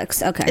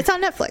 Netflix. Okay. It's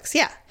on Netflix.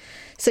 Yeah.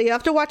 So you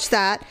have to watch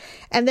that.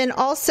 And then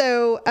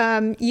also,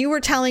 you were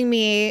telling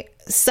me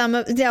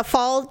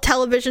fall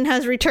television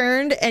has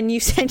returned, and you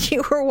said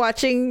you were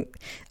watching.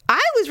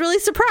 I was really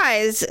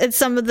surprised at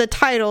some of the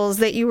titles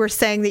that you were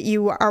saying that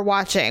you are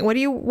watching. What are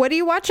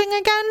you watching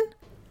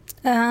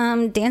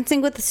again?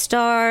 Dancing with the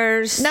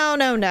Stars. No,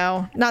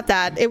 not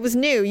that. It was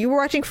new. You were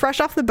watching Fresh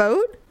Off the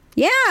Boat?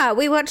 Yeah,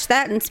 we watched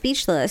that in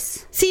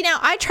Speechless. See, now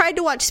I tried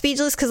to watch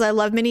Speechless because I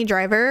love Minnie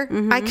Driver.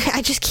 Mm-hmm.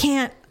 I just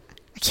can't.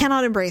 I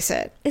cannot embrace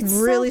it. It's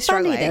really so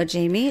funny, struggling. though,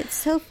 Jamie. It's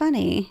so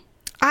funny.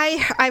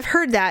 I've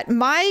heard that.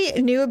 My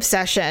new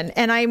obsession,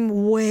 and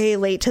I'm way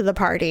late to the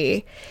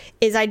party,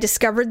 is I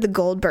discovered The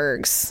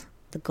Goldbergs.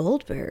 The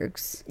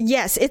Goldbergs?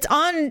 Yes, it's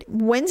on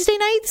Wednesday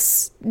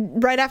nights,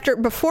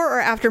 before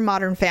or after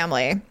Modern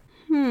Family.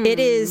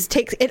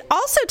 It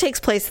also takes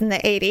place in the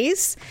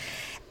 80s.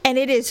 And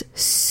it is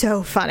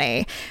so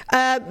funny.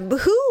 On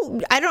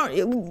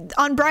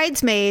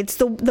Bridesmaids,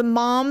 the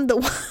mom,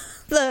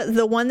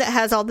 the one that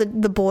has all the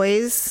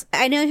boys.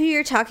 I know who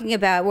you're talking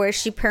about, where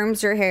she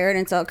perms her hair and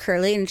it's all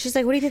curly, and she's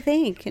like, "What do you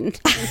think?" And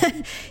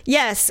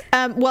yes.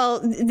 Well,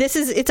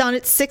 it's on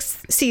its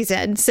 6th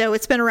season, so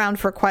it's been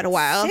around for quite a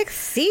while. 6th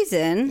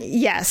season?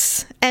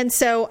 Yes. And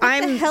so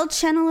what the hell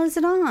channel is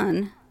it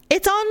on?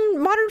 It's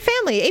on Modern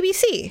Family,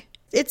 ABC.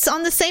 It's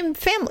on the same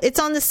family.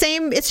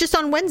 It's just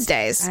on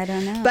Wednesdays. I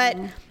don't know. But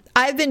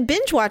I've been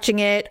binge watching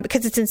it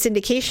because it's in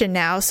syndication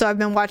now. So I've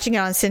been watching it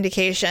on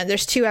syndication.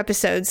 There's 2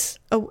 episodes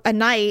a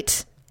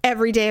night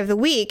every day of the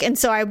week. And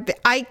so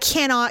I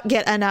cannot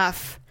get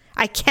enough.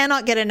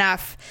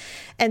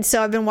 And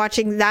so I've been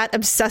watching that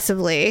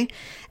obsessively.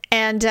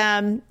 And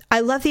I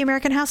love The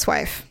American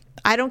Housewife.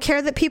 I don't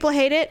care that people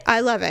hate it.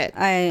 I love it.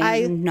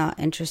 I'm not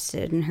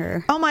interested in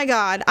her. Oh my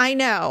God. I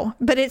know.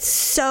 But it's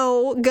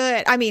so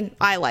good. I mean,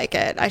 I like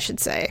it, I should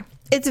say.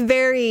 It's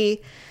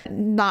very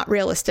not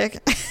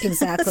realistic.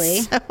 Exactly.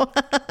 So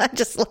I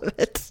just love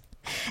it.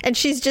 And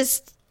she's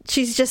just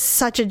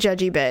such a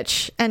judgy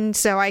bitch. And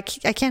so I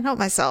can't help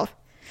myself.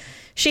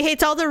 She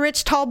hates all the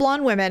rich, tall,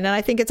 blonde women, and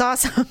I think it's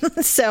awesome.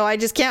 So I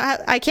just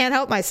can't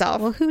help myself.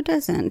 Well, who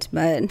doesn't?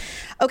 But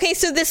okay,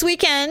 so this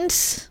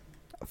weekend,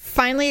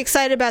 finally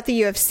excited about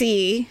the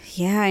UFC.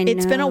 Yeah, I know.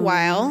 It's been a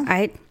while.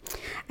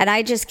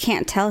 I just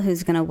can't tell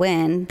who's going to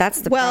win.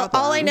 That's the problem.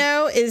 All I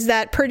know is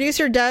that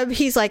producer Dub,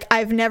 he's like,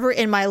 I've never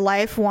in my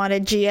life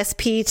wanted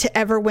GSP to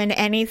ever win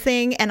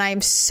anything, and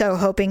I'm so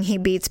hoping he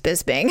beats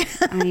Bisping.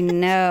 I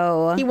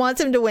know. He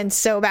wants him to win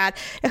so bad.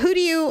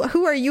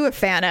 Who are you a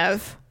fan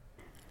of?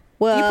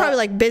 Well, you probably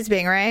like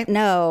Bisping, right?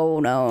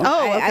 No.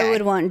 Oh, okay. I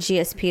would want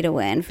GSP to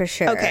win for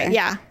sure. Okay,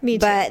 yeah, me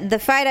too. But the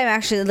fight I'm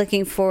actually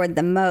looking forward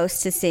the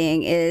most to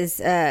seeing is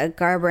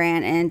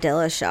Garbrandt and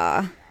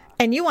Dillashaw.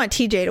 And you want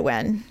TJ to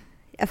win.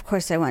 Of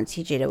course I want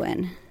TJ to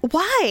win.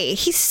 Why?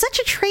 He's such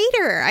a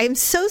traitor. I'm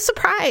so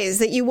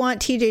surprised that you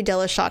want TJ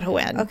Dillashaw to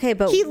win. Okay,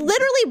 but he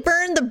literally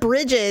burned the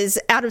bridges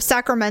out of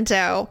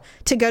Sacramento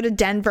to go to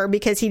Denver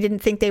because he didn't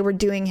think they were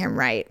doing him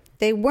right.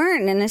 They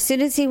weren't. And as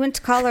soon as he went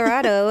to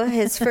Colorado,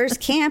 his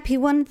first camp, he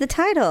won the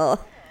title.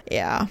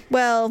 Yeah.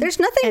 Well, there's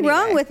nothing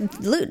wrong with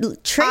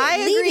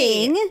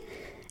leading.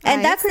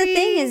 And that's the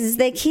thing is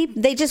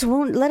they just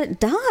won't let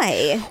it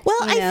die. Well,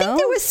 I think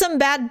there was some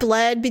bad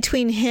blood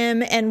between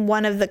him and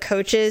one of the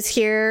coaches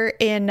here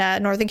in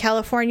Northern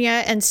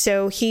California. And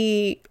so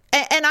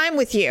and I'm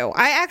with you.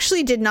 I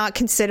actually did not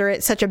consider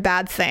it such a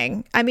bad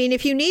thing. I mean,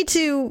 if you need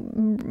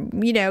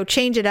to,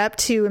 change it up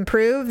to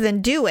improve,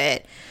 then do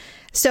it.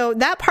 So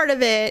that part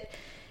of it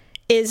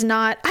is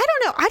not, I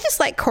don't know. I just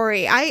like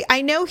Corey.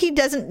 I know he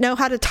doesn't know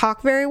how to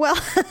talk very well.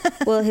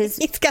 Well,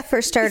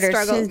 for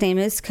starters, his name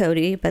is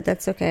Cody, but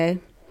that's okay.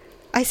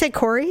 I said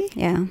Corey?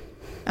 Yeah.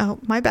 Oh,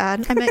 my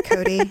bad. I meant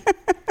Cody.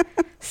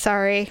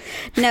 Sorry.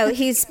 No,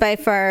 he's by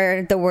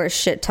far the worst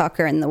shit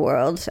talker in the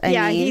world. I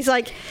mean, he's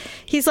like,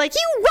 you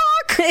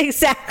rock.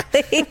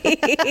 Exactly.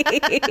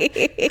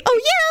 Oh,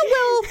 yeah,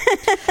 well,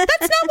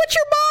 that's not what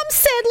your mom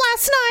said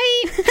last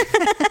night.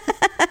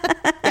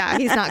 Yeah,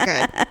 he's not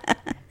good.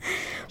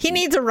 He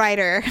needs a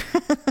writer,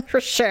 for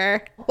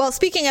sure. Well,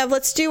 speaking of,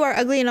 let's do our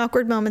ugly and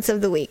awkward moments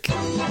of the week.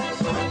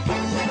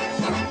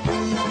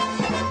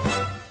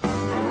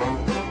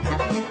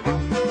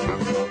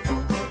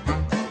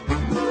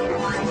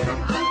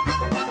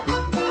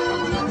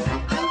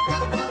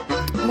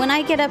 When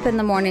I get up in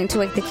the morning to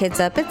wake the kids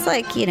up, it's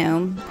like,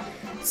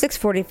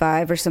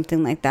 6:45 or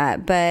something like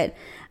that. But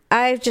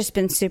I've just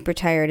been super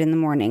tired in the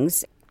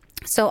mornings.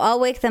 So I'll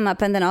wake them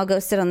up and then I'll go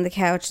sit on the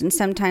couch, and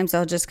sometimes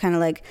I'll just kind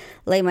of like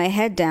lay my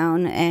head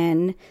down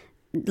and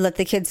let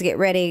the kids get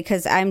ready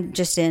because I'm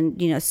just in,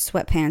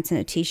 sweatpants and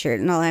a t-shirt,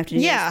 and all I have to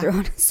do is throw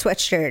on a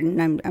sweatshirt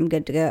and I'm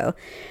good to go.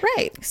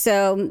 Right.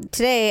 So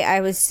today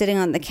I was sitting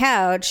on the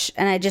couch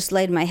and I just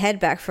laid my head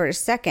back for a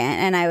second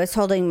and I was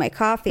holding my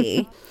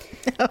coffee.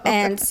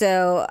 And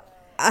so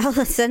all of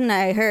a sudden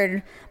I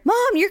heard,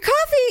 "Mom, your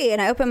coffee!" And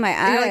I opened my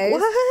eyes. You're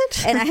like,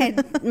 what?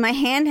 And my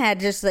hand had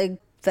just like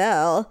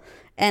fell.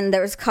 And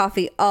there was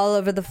coffee all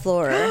over the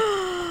floor.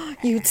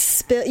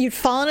 You'd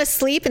fallen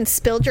asleep and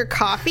spilled your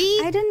coffee?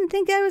 I didn't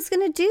think I was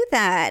going to do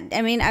that.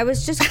 I mean, I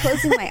was just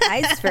closing my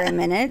eyes for a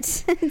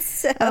minute.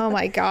 So oh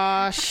my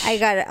gosh. I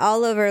got it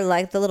all over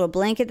like the little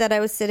blanket that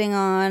I was sitting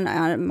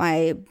on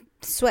my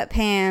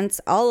sweatpants,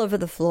 all over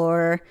the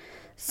floor.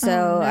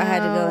 So I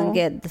had to go and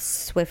get the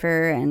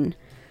Swiffer and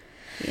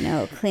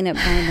clean up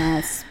my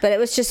mess. But it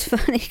was just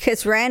funny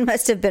because Ryan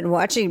must have been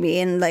watching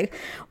me,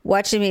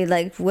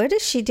 what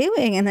is she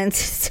doing? And then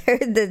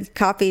started the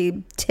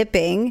coffee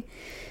tipping.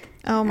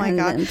 Oh my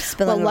God.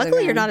 Well,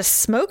 luckily you're not a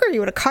smoker. You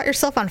would have caught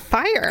yourself on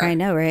fire. I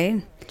know,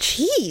 right?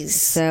 Jeez.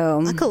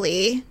 So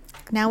luckily,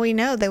 now we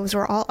know those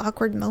were all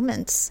awkward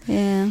moments.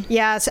 Yeah.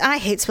 Yeah. So I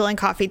hate spilling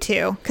coffee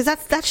too, because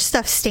that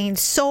stuff stains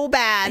so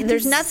bad.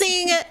 There's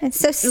nothing. It's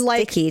so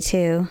sticky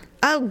too.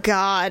 Oh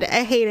God,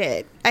 I hate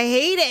it.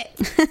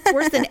 It's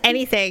worse than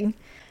anything.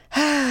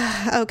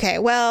 Okay,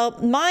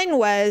 well, mine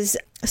was,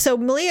 so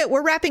Malia,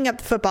 we're wrapping up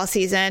the football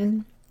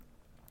season,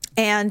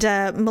 and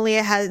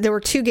Malia there were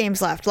 2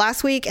 games left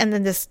last week, and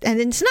then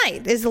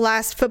tonight is the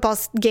last football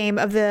game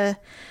of the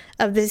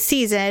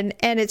season,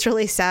 and it's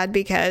really sad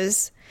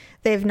because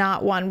they've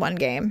not won one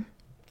game.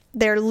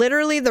 They're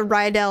literally the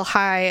Rydell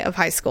High of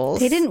high schools.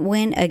 They didn't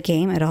win a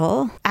game at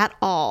all? At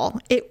all.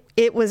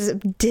 It was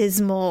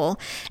dismal.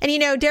 And,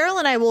 Daryl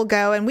and I will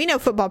go, and we know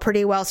football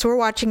pretty well, so we're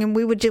watching, and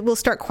we'll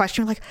start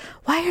questioning, like,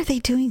 why are they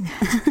doing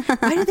that?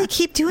 Why do they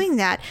keep doing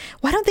that?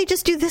 Why don't they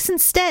just do this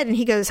instead? And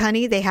he goes,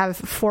 honey, they have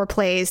 4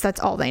 plays.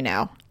 That's all they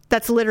know.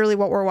 That's literally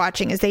what we're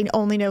watching, is they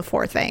only know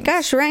 4 things.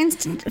 Gosh,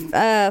 Ryan's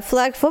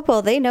flag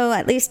football, they know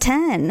at least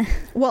 10.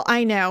 Well,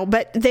 I know,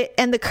 but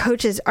the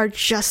coaches are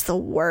just the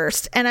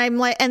worst. And I'm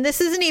like, and this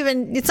isn't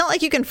even, it's not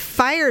like you can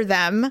fire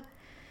them.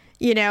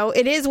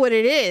 It is what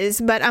it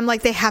is, but I'm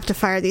like, they have to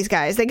fire these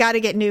guys. They got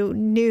to get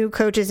new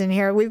coaches in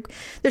here.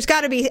 There's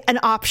got to be an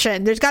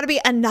option. There's got to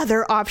be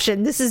another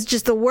option. This is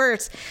just the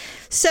worst.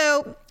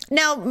 So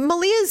now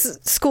Malia's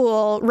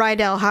school,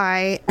 Rydell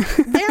High,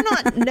 they're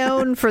not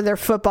known for their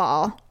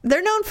football.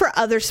 They're known for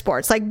other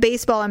sports like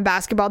baseball and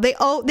basketball.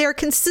 They're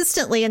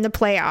consistently in the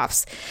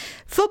playoffs.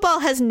 Football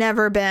has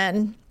never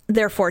been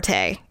their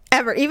forte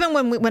ever. Even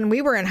when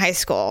we were in high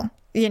school.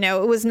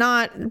 It was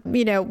not,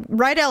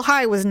 Rydell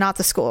High was not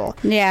the school.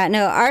 Yeah,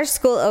 no, our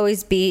school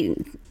always beat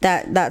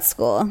that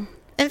school.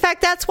 In fact,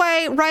 that's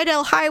why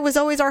Rydell High was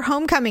always our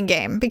homecoming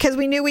game, because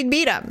we knew we'd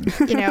beat them.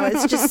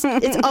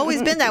 It's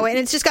always been that way, and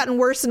it's just gotten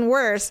worse and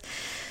worse.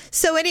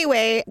 So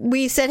anyway,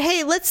 we said,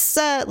 hey, let's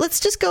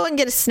just go and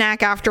get a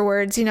snack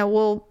afterwards.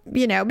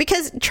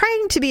 Because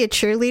trying to be a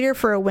cheerleader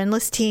for a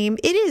winless team,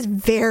 it is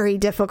very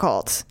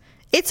difficult.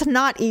 It's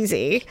not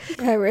easy.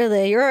 Yeah,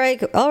 really. You're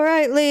like, all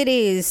right,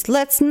 ladies,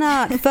 let's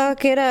not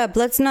fuck it up.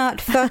 Let's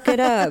not fuck it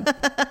up.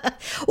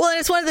 Well, and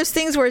it's one of those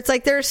things where it's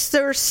like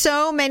there's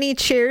so many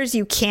cheers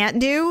you can't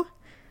do,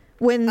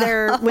 when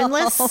they're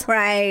winless.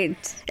 Right.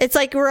 It's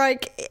like we're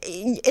like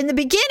in the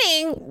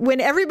beginning when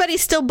everybody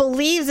still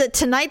believes that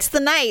tonight's the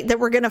night that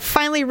we're going to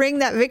finally ring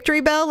that victory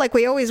bell like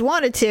we always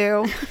wanted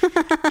to.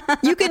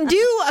 You can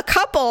do a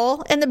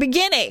couple in the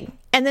beginning.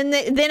 And then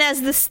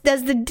as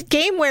the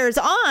game wears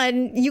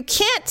on, you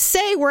can't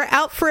say we're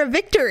out for a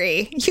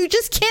victory. You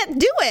just can't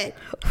do it.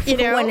 You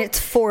know, when it's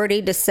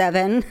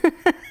 40-7.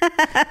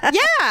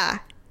 Yeah.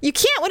 You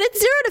can't, when it's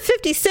 0 to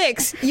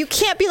 56, you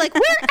can't be like,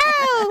 we're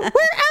out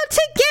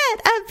to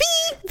get a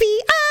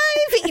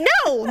VVIV.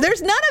 No,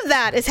 there's none of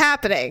that is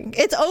happening.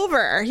 It's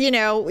over. You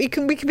know, we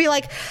can be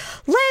like,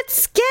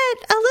 let's get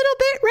a little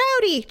bit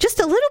rowdy. Just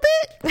a little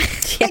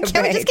bit. Yeah,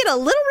 Can we just get a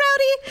little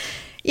rowdy?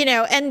 You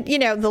know, and, you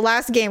know, the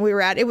last game we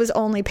were at, it was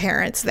only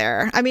parents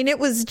there. I mean, it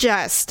was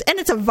just, and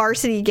it's a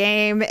varsity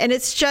game, and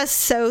it's just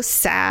so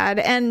sad.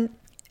 And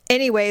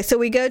anyway, so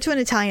we go to an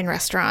Italian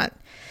restaurant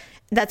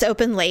that's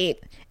open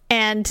late,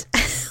 and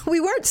we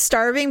weren't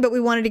starving, but we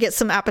wanted to get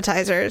some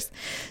appetizers.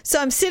 So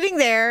I'm sitting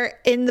there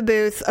in the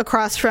booth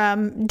across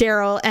from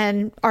Daryl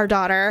and our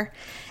daughter,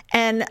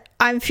 and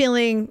I'm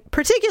feeling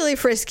particularly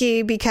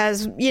frisky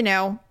because, you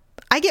know,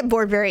 I get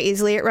bored very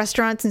easily at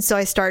restaurants, and so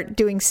I start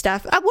doing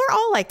stuff. We're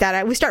all like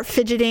that. We start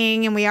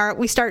fidgeting, and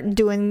we start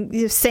doing,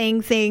 you know,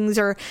 saying things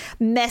or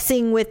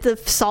messing with the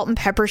salt and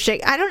pepper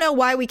shake. I don't know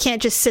why we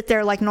can't just sit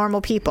there like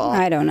normal people.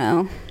 I don't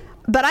know.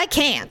 But I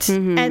can't.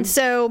 Mm-hmm. And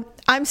so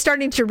I'm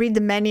starting to read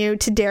the menu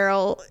to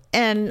Daryl,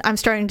 and I'm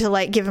starting to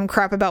like give him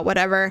crap about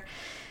whatever.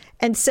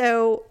 And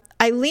so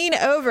I lean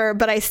over,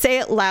 but I say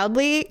it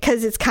loudly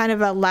because it's kind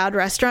of a loud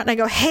restaurant. And I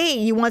go, hey,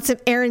 you want some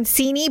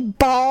arancini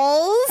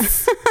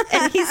balls?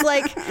 And he's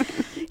like,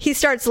 he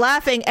starts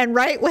laughing. And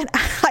right when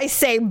I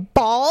say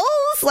balls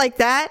like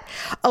that,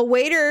 a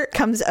waiter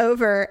comes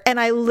over, and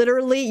I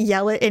literally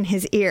yell it in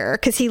his ear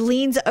because he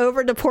leans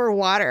over to pour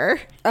water.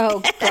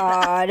 Oh,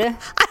 God.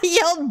 I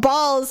yelled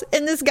balls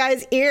in this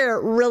guy's ear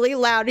really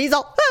loud. He's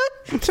all,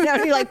 you know,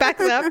 and he like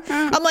backs up.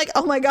 I'm like,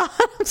 oh my God,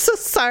 I'm so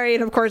sorry.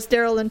 And of course,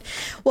 Daryl and,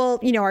 well,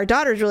 you know, our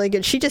daughter's really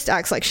good. She just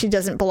acts like she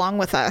doesn't belong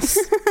with us.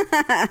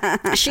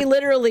 She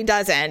literally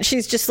doesn't.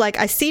 She's just like,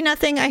 I see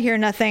nothing. I hear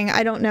nothing.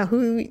 I don't know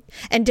who.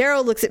 And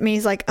Daryl looks at me.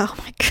 He's like, oh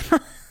my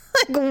God,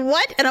 like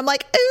what? And I'm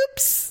like,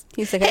 oops.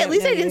 He's like, hey, at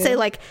least I didn't say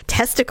like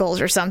testicles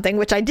or something,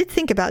 which I did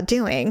think about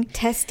doing.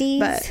 Testes?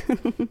 But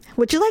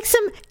would you like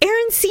some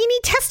arancini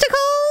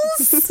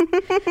testicles?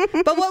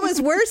 But what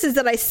was worse is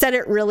that I said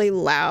it really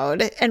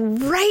loud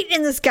and right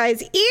in this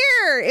guy's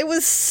ear. It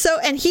was so,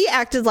 and he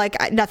acted like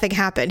nothing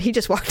happened. He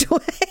just walked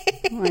away.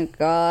 Oh my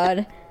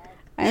God.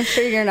 I'm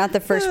sure you're not the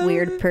first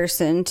weird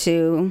person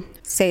to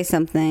say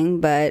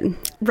something, but...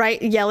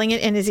 Right, yelling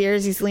it in his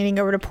ears. He's leaning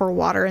over to pour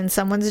water in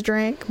someone's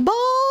drink. Balls!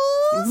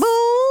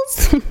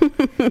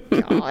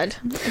 God,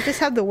 I just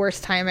have the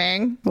worst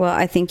timing. Well,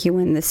 I think you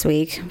win this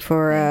week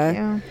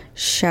for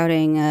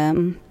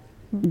shouting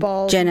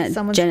balls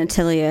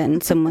genitalia in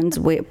someone's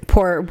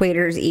poor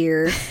waiter's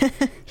ear.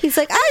 He's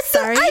like, I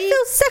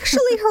feel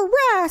sexually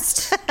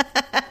harassed.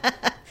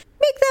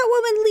 Make that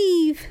woman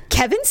leave.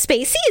 Kevin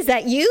Spacey, is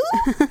that you?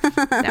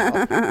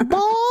 No.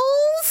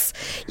 Balls?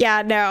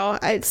 Yeah, no.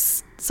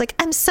 It's like,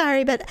 I'm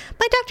sorry, but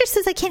my doctor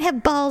says I can't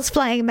have balls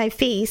flying in my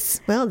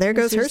face. Well, there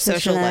goes her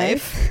social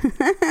life.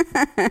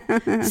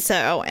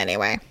 So,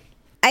 anyway.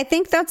 I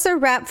think that's a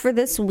wrap for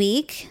this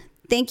week.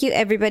 Thank you,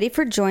 everybody,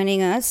 for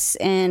joining us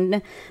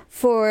and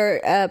for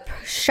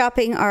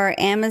shopping our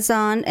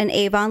Amazon and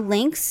Avon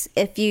links.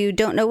 If you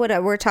don't know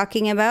what we're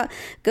talking about,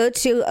 go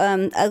to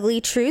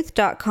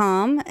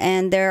uglytruth.com,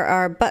 and there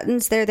are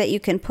buttons there that you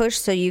can push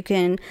so you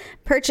can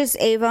purchase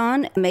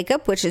Avon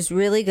makeup, which is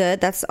really good.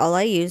 That's all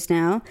I use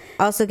now.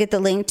 Also get the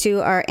link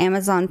to our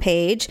Amazon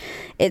page.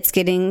 It's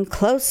getting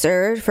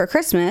closer for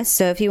Christmas,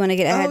 so if you want to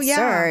get a head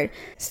start.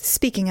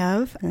 Speaking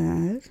of,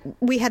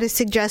 we had a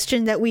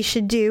suggestion that we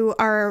should do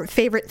our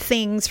favorite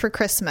things for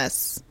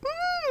Christmas.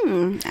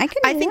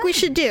 I think we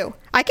should do.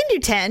 I can do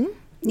 10.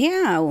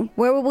 Yeah.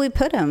 Where will we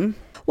put them?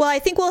 Well, I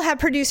think we'll have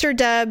producer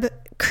Deb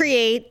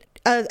create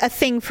a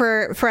thing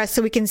for us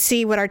so we can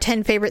see what our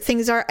 10 favorite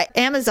things are.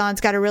 Amazon's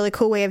got a really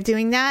cool way of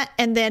doing that.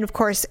 And then, of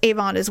course,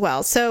 Avon as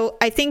well. So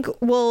I think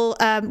we'll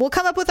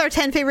come up with our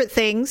 10 favorite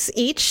things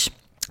each.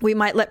 We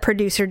might let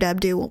producer Deb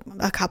do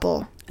a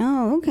couple.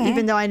 Oh, okay.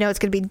 Even though I know it's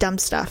going to be dumb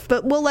stuff,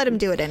 but we'll let him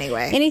do it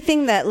anyway.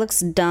 Anything that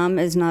looks dumb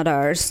is not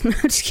ours. No,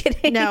 just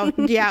kidding. No,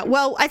 yeah.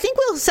 Well, I think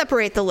we'll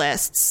separate the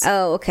lists.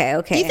 Oh, okay.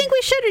 Do you think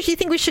we should, or do you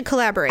think we should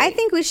collaborate? I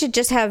think we should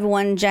just have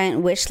one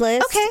giant wish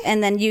list. Okay.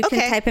 And then you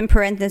can type in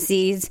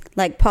parentheses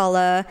like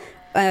Paula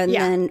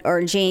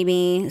or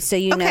Jamie, so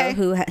you know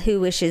who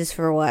wishes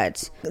for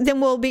what. Then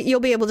you'll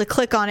be able to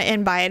click on it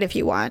and buy it if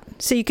you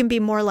want. So you can be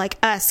more like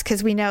us,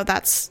 because we know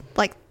that's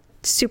like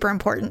super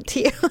important to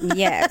you.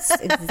 Yes,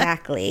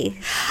 exactly.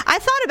 I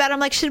thought about it. I'm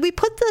like, should we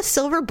put the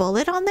silver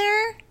bullet on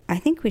there? I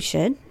think we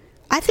should.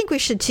 I think we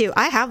should too.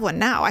 I have one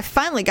now. I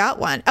finally got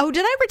one. Oh,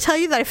 did I ever tell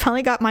you that I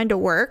finally got mine to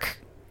work?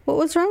 What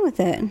was wrong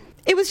with it?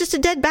 It was just a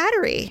dead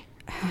battery.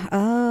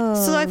 Oh.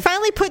 So I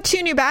finally put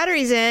 2 new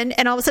batteries in,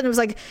 and all of a sudden it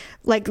was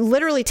like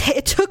literally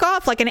it took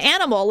off like an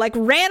animal, like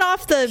ran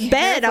off the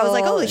bed. I was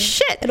like, holy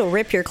shit. It'll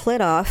rip your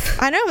clit off.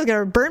 I know, I was going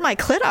to burn my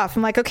clit off.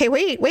 I'm like, okay,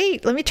 wait,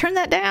 let me turn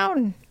that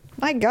down.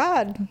 My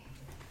God.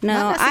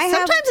 No,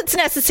 sometimes it's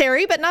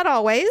necessary, but not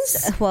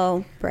always.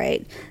 Well,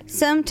 right.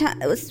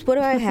 Sometimes, what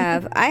do I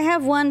have? I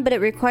have one, but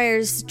it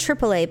requires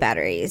AAA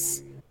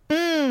batteries.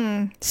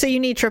 So you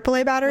need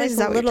AAA batteries? Like Is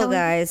that what little you're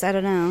telling me? guys, I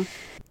don't know.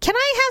 Can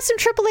I have some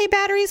AAA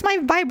batteries? My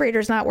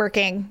vibrator's not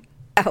working.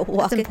 Oh,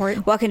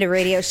 walk into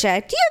Radio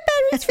Shack. Do you have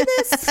batteries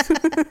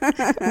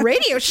for this?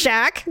 Radio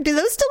Shack? Do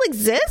those still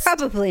exist?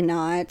 Probably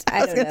not.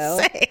 I don't know.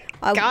 Say,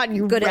 God,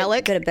 you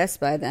relic. Go to Best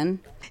Buy then.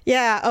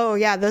 Yeah. Oh,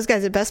 yeah. Those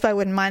guys at Best Buy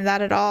wouldn't mind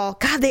that at all.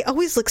 God, they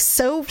always look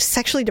so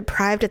sexually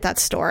deprived at that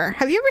store.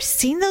 Have you ever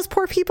seen those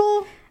poor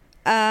people?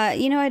 I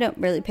don't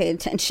really pay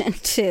attention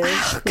to.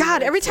 Oh,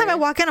 God, every time I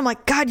walk in, I'm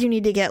like, God, you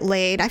need to get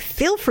laid. I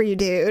feel for you,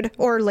 dude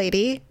or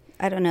lady.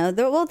 I don't know.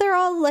 They're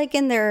all like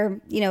in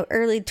their,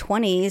 early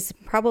 20s,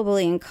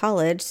 probably in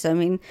college. So, I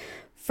mean,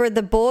 for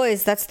the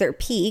boys, that's their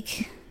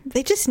peak.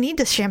 They just need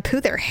to shampoo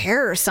their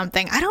hair or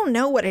something. I don't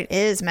know what it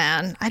is,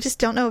 man. I just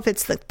don't know if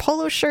it's the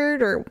polo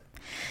shirt or,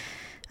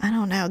 I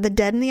don't know, the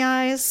dead in the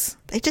eyes.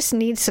 They just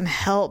need some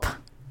help.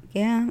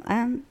 Yeah,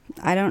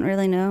 I don't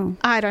really know.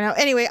 I don't know.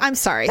 Anyway, I'm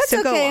sorry. That's so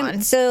okay. Go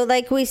on. So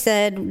like we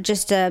said,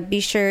 just be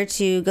sure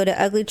to go to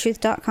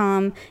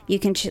uglytruth.com. You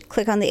can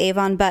click on the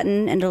Avon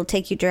button and it'll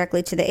take you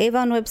directly to the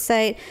Avon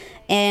website.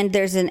 And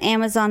there's an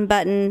Amazon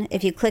button.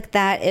 If you click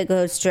that, it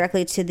goes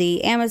directly to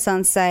the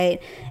Amazon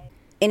site.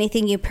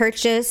 Anything you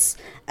purchase,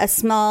 a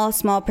small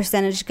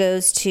percentage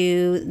goes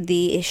to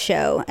the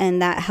show.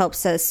 And that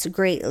helps us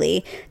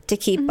greatly to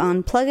keep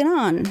on plugging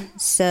on.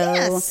 So...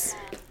 Yes.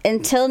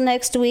 Until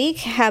next week,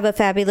 have a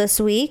fabulous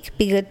week.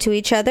 Be good to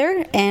each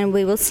other, and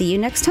we will see you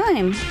next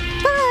time.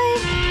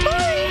 Bye.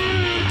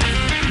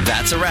 Bye.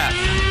 That's a wrap.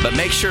 But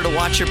make sure to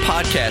watch your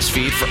podcast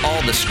feed for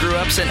all the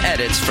screw-ups and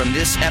edits from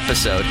this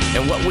episode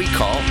and what we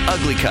call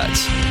Ugly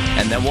Cuts.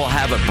 And then we'll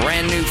have a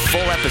brand new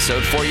full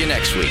episode for you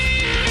next week.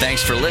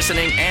 Thanks for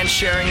listening and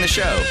sharing the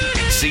show.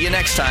 See you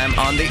next time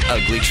on The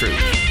Ugly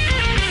Truth.